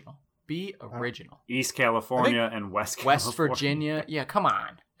original. East California and West California. West Virginia. Yeah, come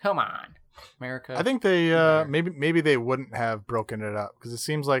on. America. I think they maybe they wouldn't have broken it up, because it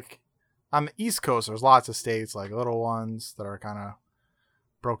seems like on the East Coast there's lots of states, like little ones that are kind of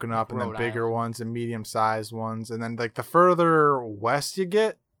broken up, and then Rhode bigger Island. ones and medium-sized ones, and then like the further west you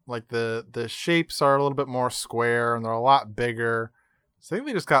get, like the shapes are a little bit more square and they're a lot bigger. So I think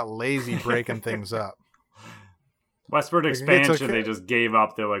they just got lazy breaking things up. Westward Like, it's expansion, okay. they just gave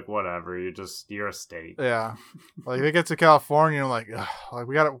up. They're like, whatever, you're a state. Yeah, like they get to California, and like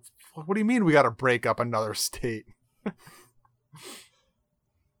we got to What do you mean we got to break up another state?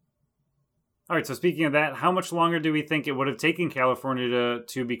 All right, so speaking of that, how much longer do we think it would have taken California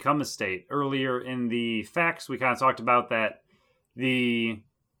to become a state? Earlier in the facts, we kind of talked about that the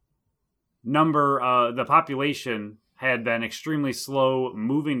the population had been extremely slow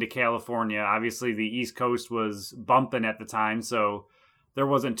moving to California. Obviously, the East Coast was bumping at the time, so there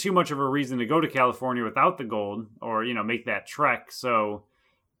wasn't too much of a reason to go to California without the gold or, make that trek. So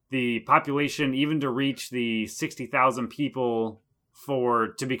the population, even to reach the 60,000 people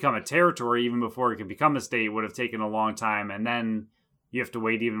to become a territory, even before it could become a state, would have taken a long time. And then you have to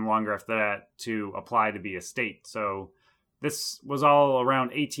wait even longer after that to apply to be a state. So this was all around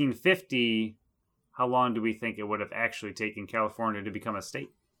 1850. How long do we think it would have actually taken California to become a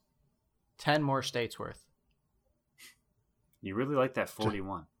state? 10 more states worth. You really like that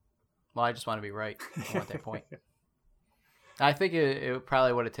 41. Well, I just want to be right. I want that point. I think it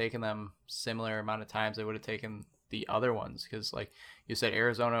probably would have taken them similar amount of times they would have taken the other ones, because like you said,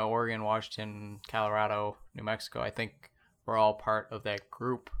 Arizona, Oregon, Washington, Colorado, New Mexico, I think we're all part of that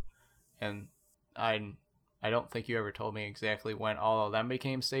group. And I don't think you ever told me exactly when all of them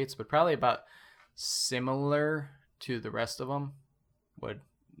became states, but probably about similar to the rest of them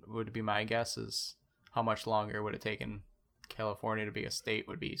would be my guess, is how much longer it would have taken California to be a state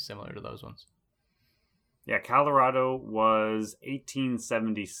would be similar to those ones. Yeah, Colorado was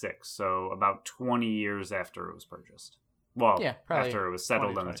 1876, so about 20 years after it was purchased. Well, yeah, after it was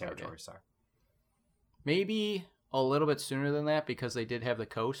settled in the territory, sorry. Maybe a little bit sooner than that, because they did have the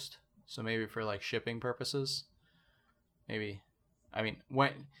coast, so maybe for like shipping purposes. Maybe. I mean,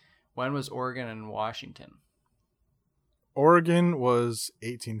 when was Oregon and Washington? Oregon was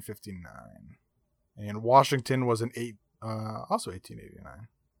 1859, and Washington was also 1889.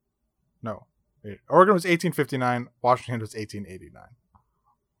 No. Oregon was 1859, Washington was 1889.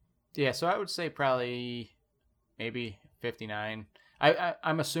 Yeah, so I would say probably maybe 59.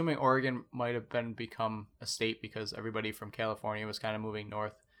 I'm assuming Oregon might have become a state because everybody from California was kind of moving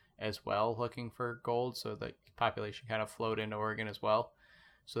north as well, looking for gold, so the population kind of flowed into Oregon as well.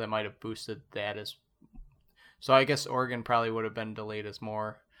 So that might have boosted that so I guess Oregon probably would have been delayed as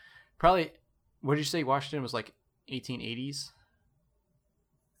more. Probably, what did you say, Washington was like 1880s?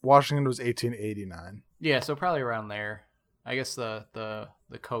 Washington was 1889. Yeah, so probably around there. I guess the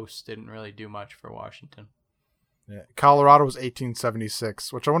coast didn't really do much for Washington. Yeah, Colorado was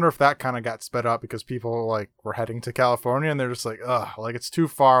 1876, which I wonder if that kind of got sped up because people like were heading to California and they're just like, ugh, like it's too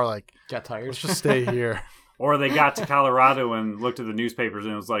far. Like, got tired. Let's just stay here. Or they got to Colorado and looked at the newspapers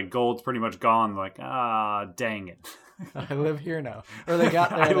and it was like, gold's pretty much gone. Like, dang it. I live here now. Or they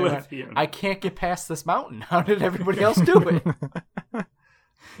got there and went, I can't get past this mountain. How did everybody else do it?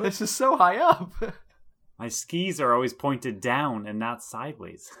 This is so high up. My skis are always pointed down and not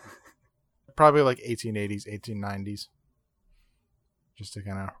sideways. Probably like 1880s, 1890s. Just to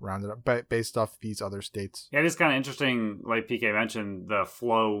kind of round it up based off these other states. Yeah, it is kind of interesting, like PK mentioned, the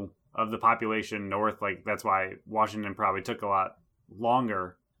flow of the population north. Like, that's why Washington probably took a lot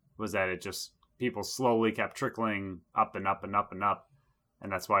longer, was that it just, people slowly kept trickling up and up and up and up.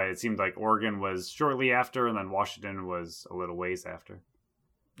 And that's why it seemed like Oregon was shortly after, and then Washington was a little ways after.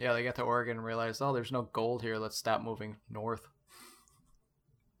 Yeah, they got to Oregon and realized, oh, there's no gold here. Let's stop moving north.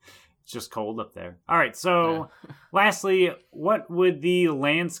 It's just cold up there. All right, so lastly, what would the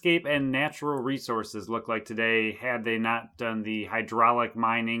landscape and natural resources look like today had they not done the hydraulic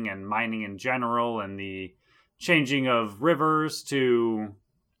mining and mining in general and the changing of rivers to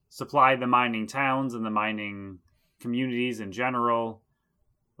supply the mining towns and the mining communities in general?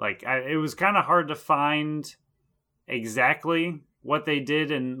 Like, it was kind of hard to find exactly what they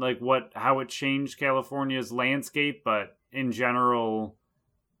did and like how it changed California's landscape, but in general,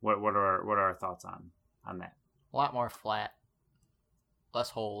 what are our thoughts on that? A lot more flat,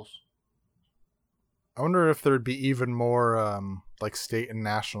 less holes. I wonder if there'd be even more like state and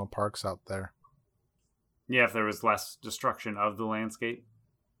national parks out there. Yeah, if there was less destruction of the landscape.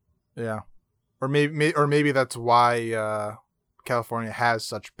 Yeah, or maybe that's why California has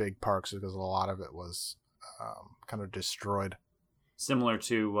such big parks, because a lot of it was kind of destroyed. Similar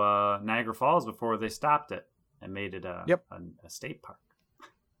to Niagara Falls before they stopped it and made it a state park.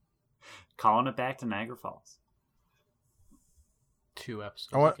 Calling it back to Niagara Falls. 2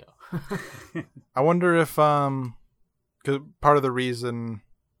 episodes ago. I wonder if, because part of the reason,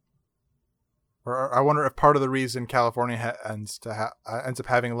 or I wonder if part of the reason California ends up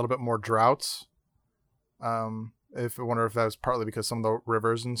having a little bit more droughts. I wonder if that was partly because some of the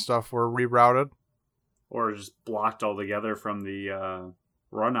rivers and stuff were rerouted. Or just blocked altogether from the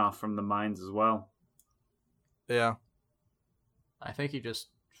runoff from the mines as well. Yeah. I think you just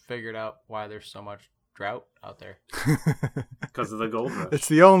figured out why there's so much drought out there. Because of the gold rush. It's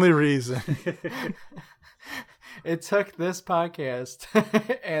the only reason. It took this podcast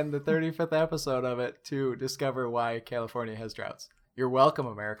and the 35th episode of it to discover why California has droughts. You're welcome,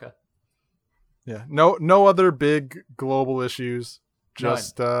 America. Yeah. No other big global issues.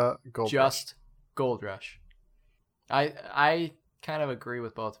 Just gold rush. Gold rush. I kind of agree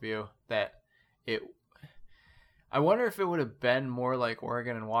with both of you that I wonder if it would have been more like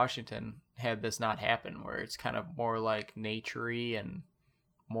Oregon and Washington had this not happened, where it's kind of more like nature-y and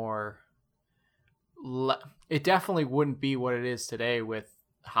more. It definitely wouldn't be what it is today with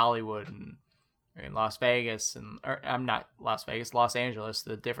Hollywood and Las Vegas I'm not Las Vegas, Los Angeles,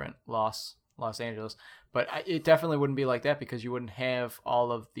 the different Los Angeles, but it definitely wouldn't be like that because you wouldn't have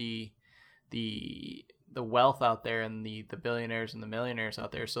all of the wealth out there and the billionaires and the millionaires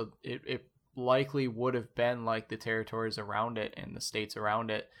out there. So it likely would have been like the territories around it and the states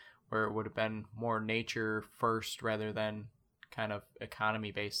around it, where it would have been more nature first rather than kind of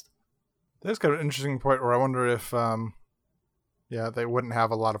economy based. That's kind of an interesting point where I wonder if, they wouldn't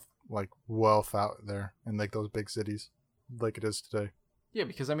have a lot of like wealth out there in like those big cities like it is today. Yeah,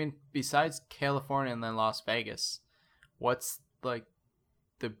 because I mean, besides California and then Las Vegas, what's like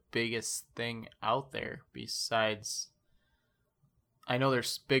the biggest thing out there besides? I know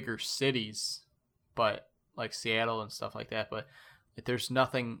there's bigger cities, but like Seattle and stuff like that, but there's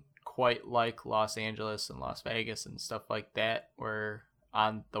nothing quite like Los Angeles and Las Vegas and stuff like that, where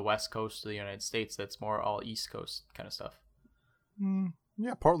on the west coast of the United States, that's more all East Coast kind of stuff.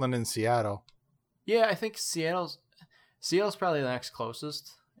 Yeah, Portland and Seattle. Yeah, I think Seattle's probably the next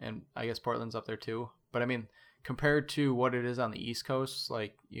closest, and I guess Portland's up there too. But I mean, compared to what it is on the East Coast,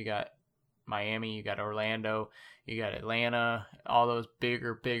 like you got Miami, you got Orlando, you got Atlanta, all those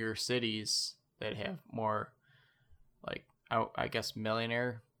bigger cities that have more, like, I guess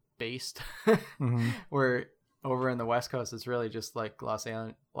millionaire based, where over in the West Coast, it's really just like Los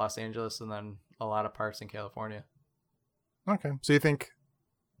Angeles and then a lot of parts in California. Okay. So you think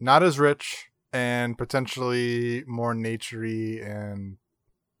not as rich and potentially more nature-y and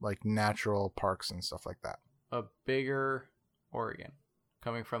like natural parks and stuff like that. A bigger Oregon,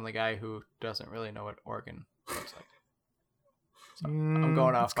 coming from the guy who doesn't really know what Oregon looks like. So I'm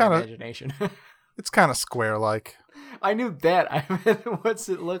going off my imagination. It's kind of square-like. I knew that. I meant, what's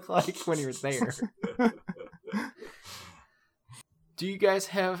it look like when you're there? Do you guys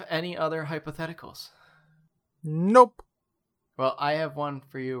have any other hypotheticals? Nope. Well, I have one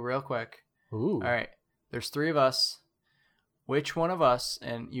for you real quick. Ooh. All right. There's 3 of us. Which one of us,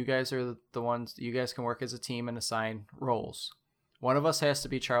 and you guys are the ones, you guys can work as a team and assign roles. One of us has to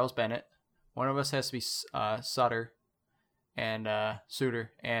be Charles Bennett. One of us has to be Sutter and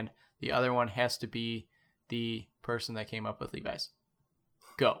Suter. And the other one has to be the person that came up with Levi's.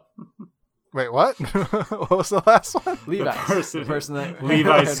 Go. Wait, what? What was the last one? Levi's. The person that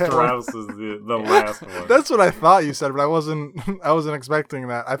Levi Strauss is the last one. That's what I thought you said, but I wasn't expecting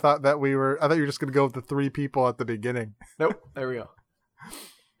that. I thought you were just gonna go with the 3 people at the beginning. Nope. There we go.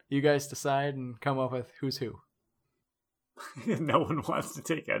 You guys decide and come up with who's who. No one wants to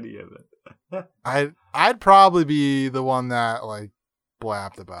take any of it. I'd probably be the one that like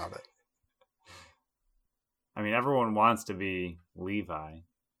blabbed about it. I mean, everyone wants to be Levi.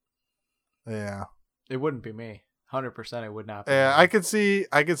 Yeah. It wouldn't be me. 100% it would not be. Yeah, me. I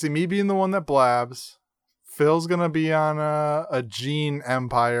could see me being the one that blabs. Phil's gonna be on a Gene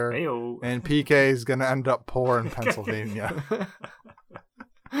empire. Hey-o. And PK is gonna end up poor in Pennsylvania.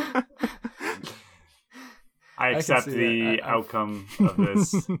 I accept the outcome of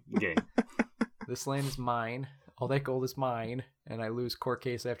this game. This land is mine. All that gold is mine, and I lose court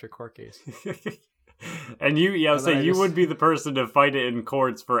case after court case. And you would be the person to fight it in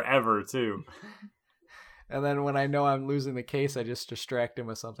courts forever too. And then when I know I'm losing the case, I just distract him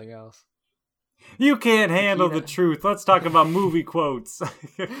with something else. You can't handle the truth. Let's talk about movie quotes.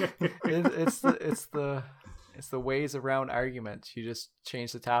 It's the ways around arguments. You just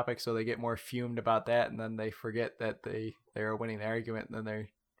change the topic so they get more fumed about that, and then they forget that they are winning the argument, and then they're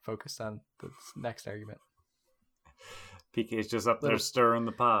focused on the next argument. PK's just up there stirring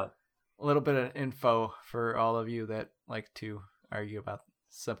the pot. A little bit of info for all of you that like to argue about the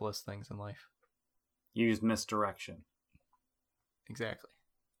simplest things in life. Use misdirection. Exactly.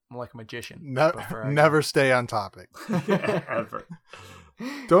 I'm like a magician. Never stay on topic. Ever.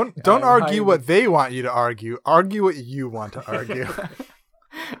 Don't argue what they want you to argue. Argue what you want to argue.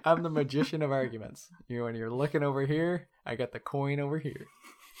 I'm the magician of arguments. When you're looking over here, I got the coin over here.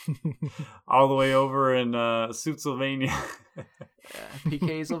 All the way over in Suitsylvania.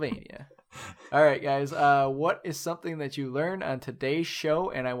 PK Sylvania. All right, guys. What is something that you learned on today's show?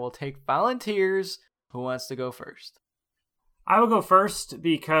 And I will take volunteers. Who wants to go first? I will go first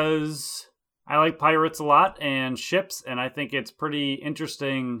because I like pirates a lot and ships, and I think it's pretty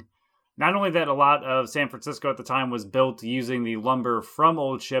interesting. Not only that a lot of San Francisco at the time was built using the lumber from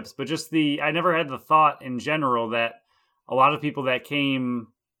old ships, but just I never had the thought in general that a lot of people that came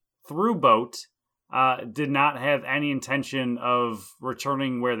through boat did not have any intention of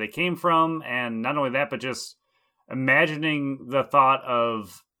returning where they came from. And not only that, but just imagining the thought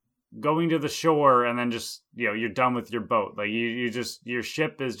of going to the shore and then just, you're done with your boat. Like your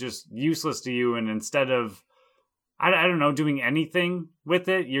ship is just useless to you. And instead of, I don't know, doing anything with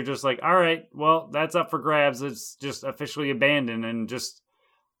it, you're just like, all right, well, that's up for grabs. It's just officially abandoned. And just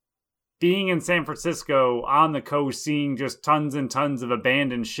being in San Francisco on the coast, seeing just tons and tons of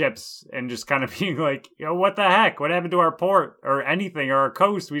abandoned ships and just kind of being like, what the heck? What happened to our port or anything or our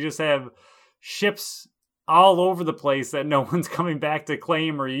coast? We just have ships all over the place that no one's coming back to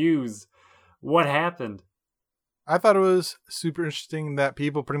claim or use. What happened? I thought it was super interesting that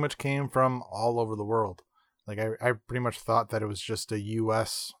people pretty much came from all over the world. Like I pretty much thought that it was just a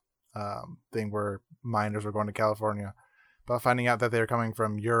U.S. Thing where miners were going to California. But finding out that they were coming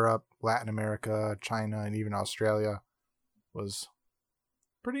from Europe, Latin America, China, and even Australia was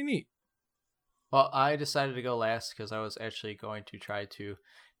pretty neat. Well, I decided to go last because I was actually going to try to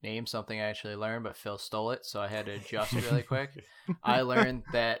name something I actually learned, but Phil stole it, so I had to adjust really quick. I learned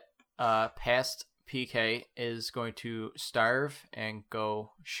that past PK is going to starve and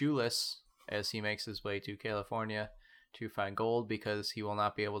go shoeless as he makes his way to California to find gold because he will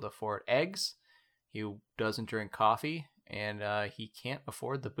not be able to afford eggs. He doesn't drink coffee, and he can't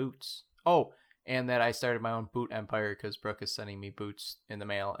afford the boots. Oh, and that I started my own boot empire because Brooke is sending me boots in the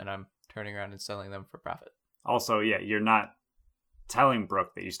mail, and I'm turning around and selling them for profit. Also, you're not telling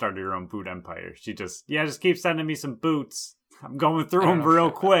Brooke that you started your own boot empire. She just keep sending me some boots. I'm going through them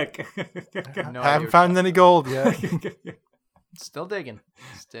real quick. Haven't found any gold yet. Still digging.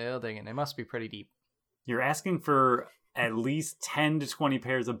 They must be pretty deep. You're asking for at least 10 to 20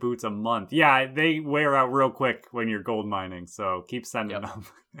 pairs of boots a month. Yeah, they wear out real quick when you're gold mining, so keep sending them.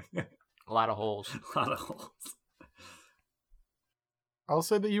 A lot of holes. I'll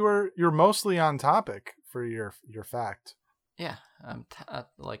say that you're mostly on topic for your fact. Yeah, I'm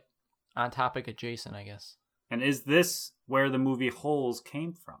like on topic adjacent, I guess. And is this where the movie Holes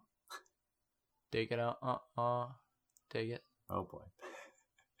came from? Dig it out. Dig it. Oh boy.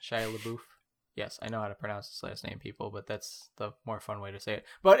 Shia LaBeouf. Yes, I know how to pronounce his last name, people, but that's the more fun way to say it.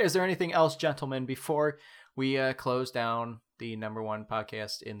 But is there anything else, gentlemen, before we close down the #1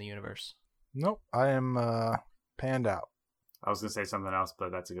 podcast in the universe? Nope, I am panned out. I was going to say something else,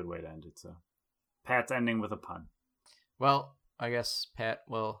 but that's a good way to end it. So, Pat's ending with a pun. Well, I guess Pat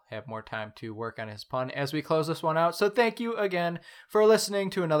will have more time to work on his pun as we close this one out. So thank you again for listening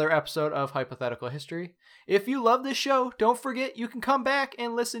to another episode of Hypothetical History. If you love this show, don't forget you can come back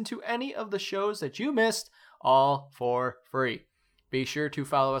and listen to any of the shows that you missed, all for free. Be sure to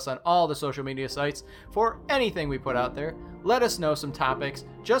follow us on all the social media sites for anything we put out there. Let us know some topics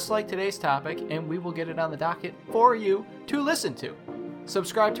just like today's topic, and we will get it on the docket for you to listen to.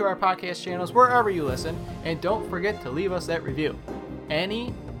 Subscribe to our podcast channels wherever you listen, and don't forget to leave us that review.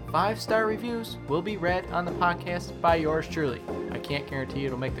 Any 5-star reviews will be read on the podcast by yours truly. I can't guarantee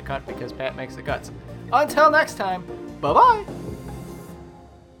it'll make the cut because Pat makes the cuts. Until next time, bye-bye!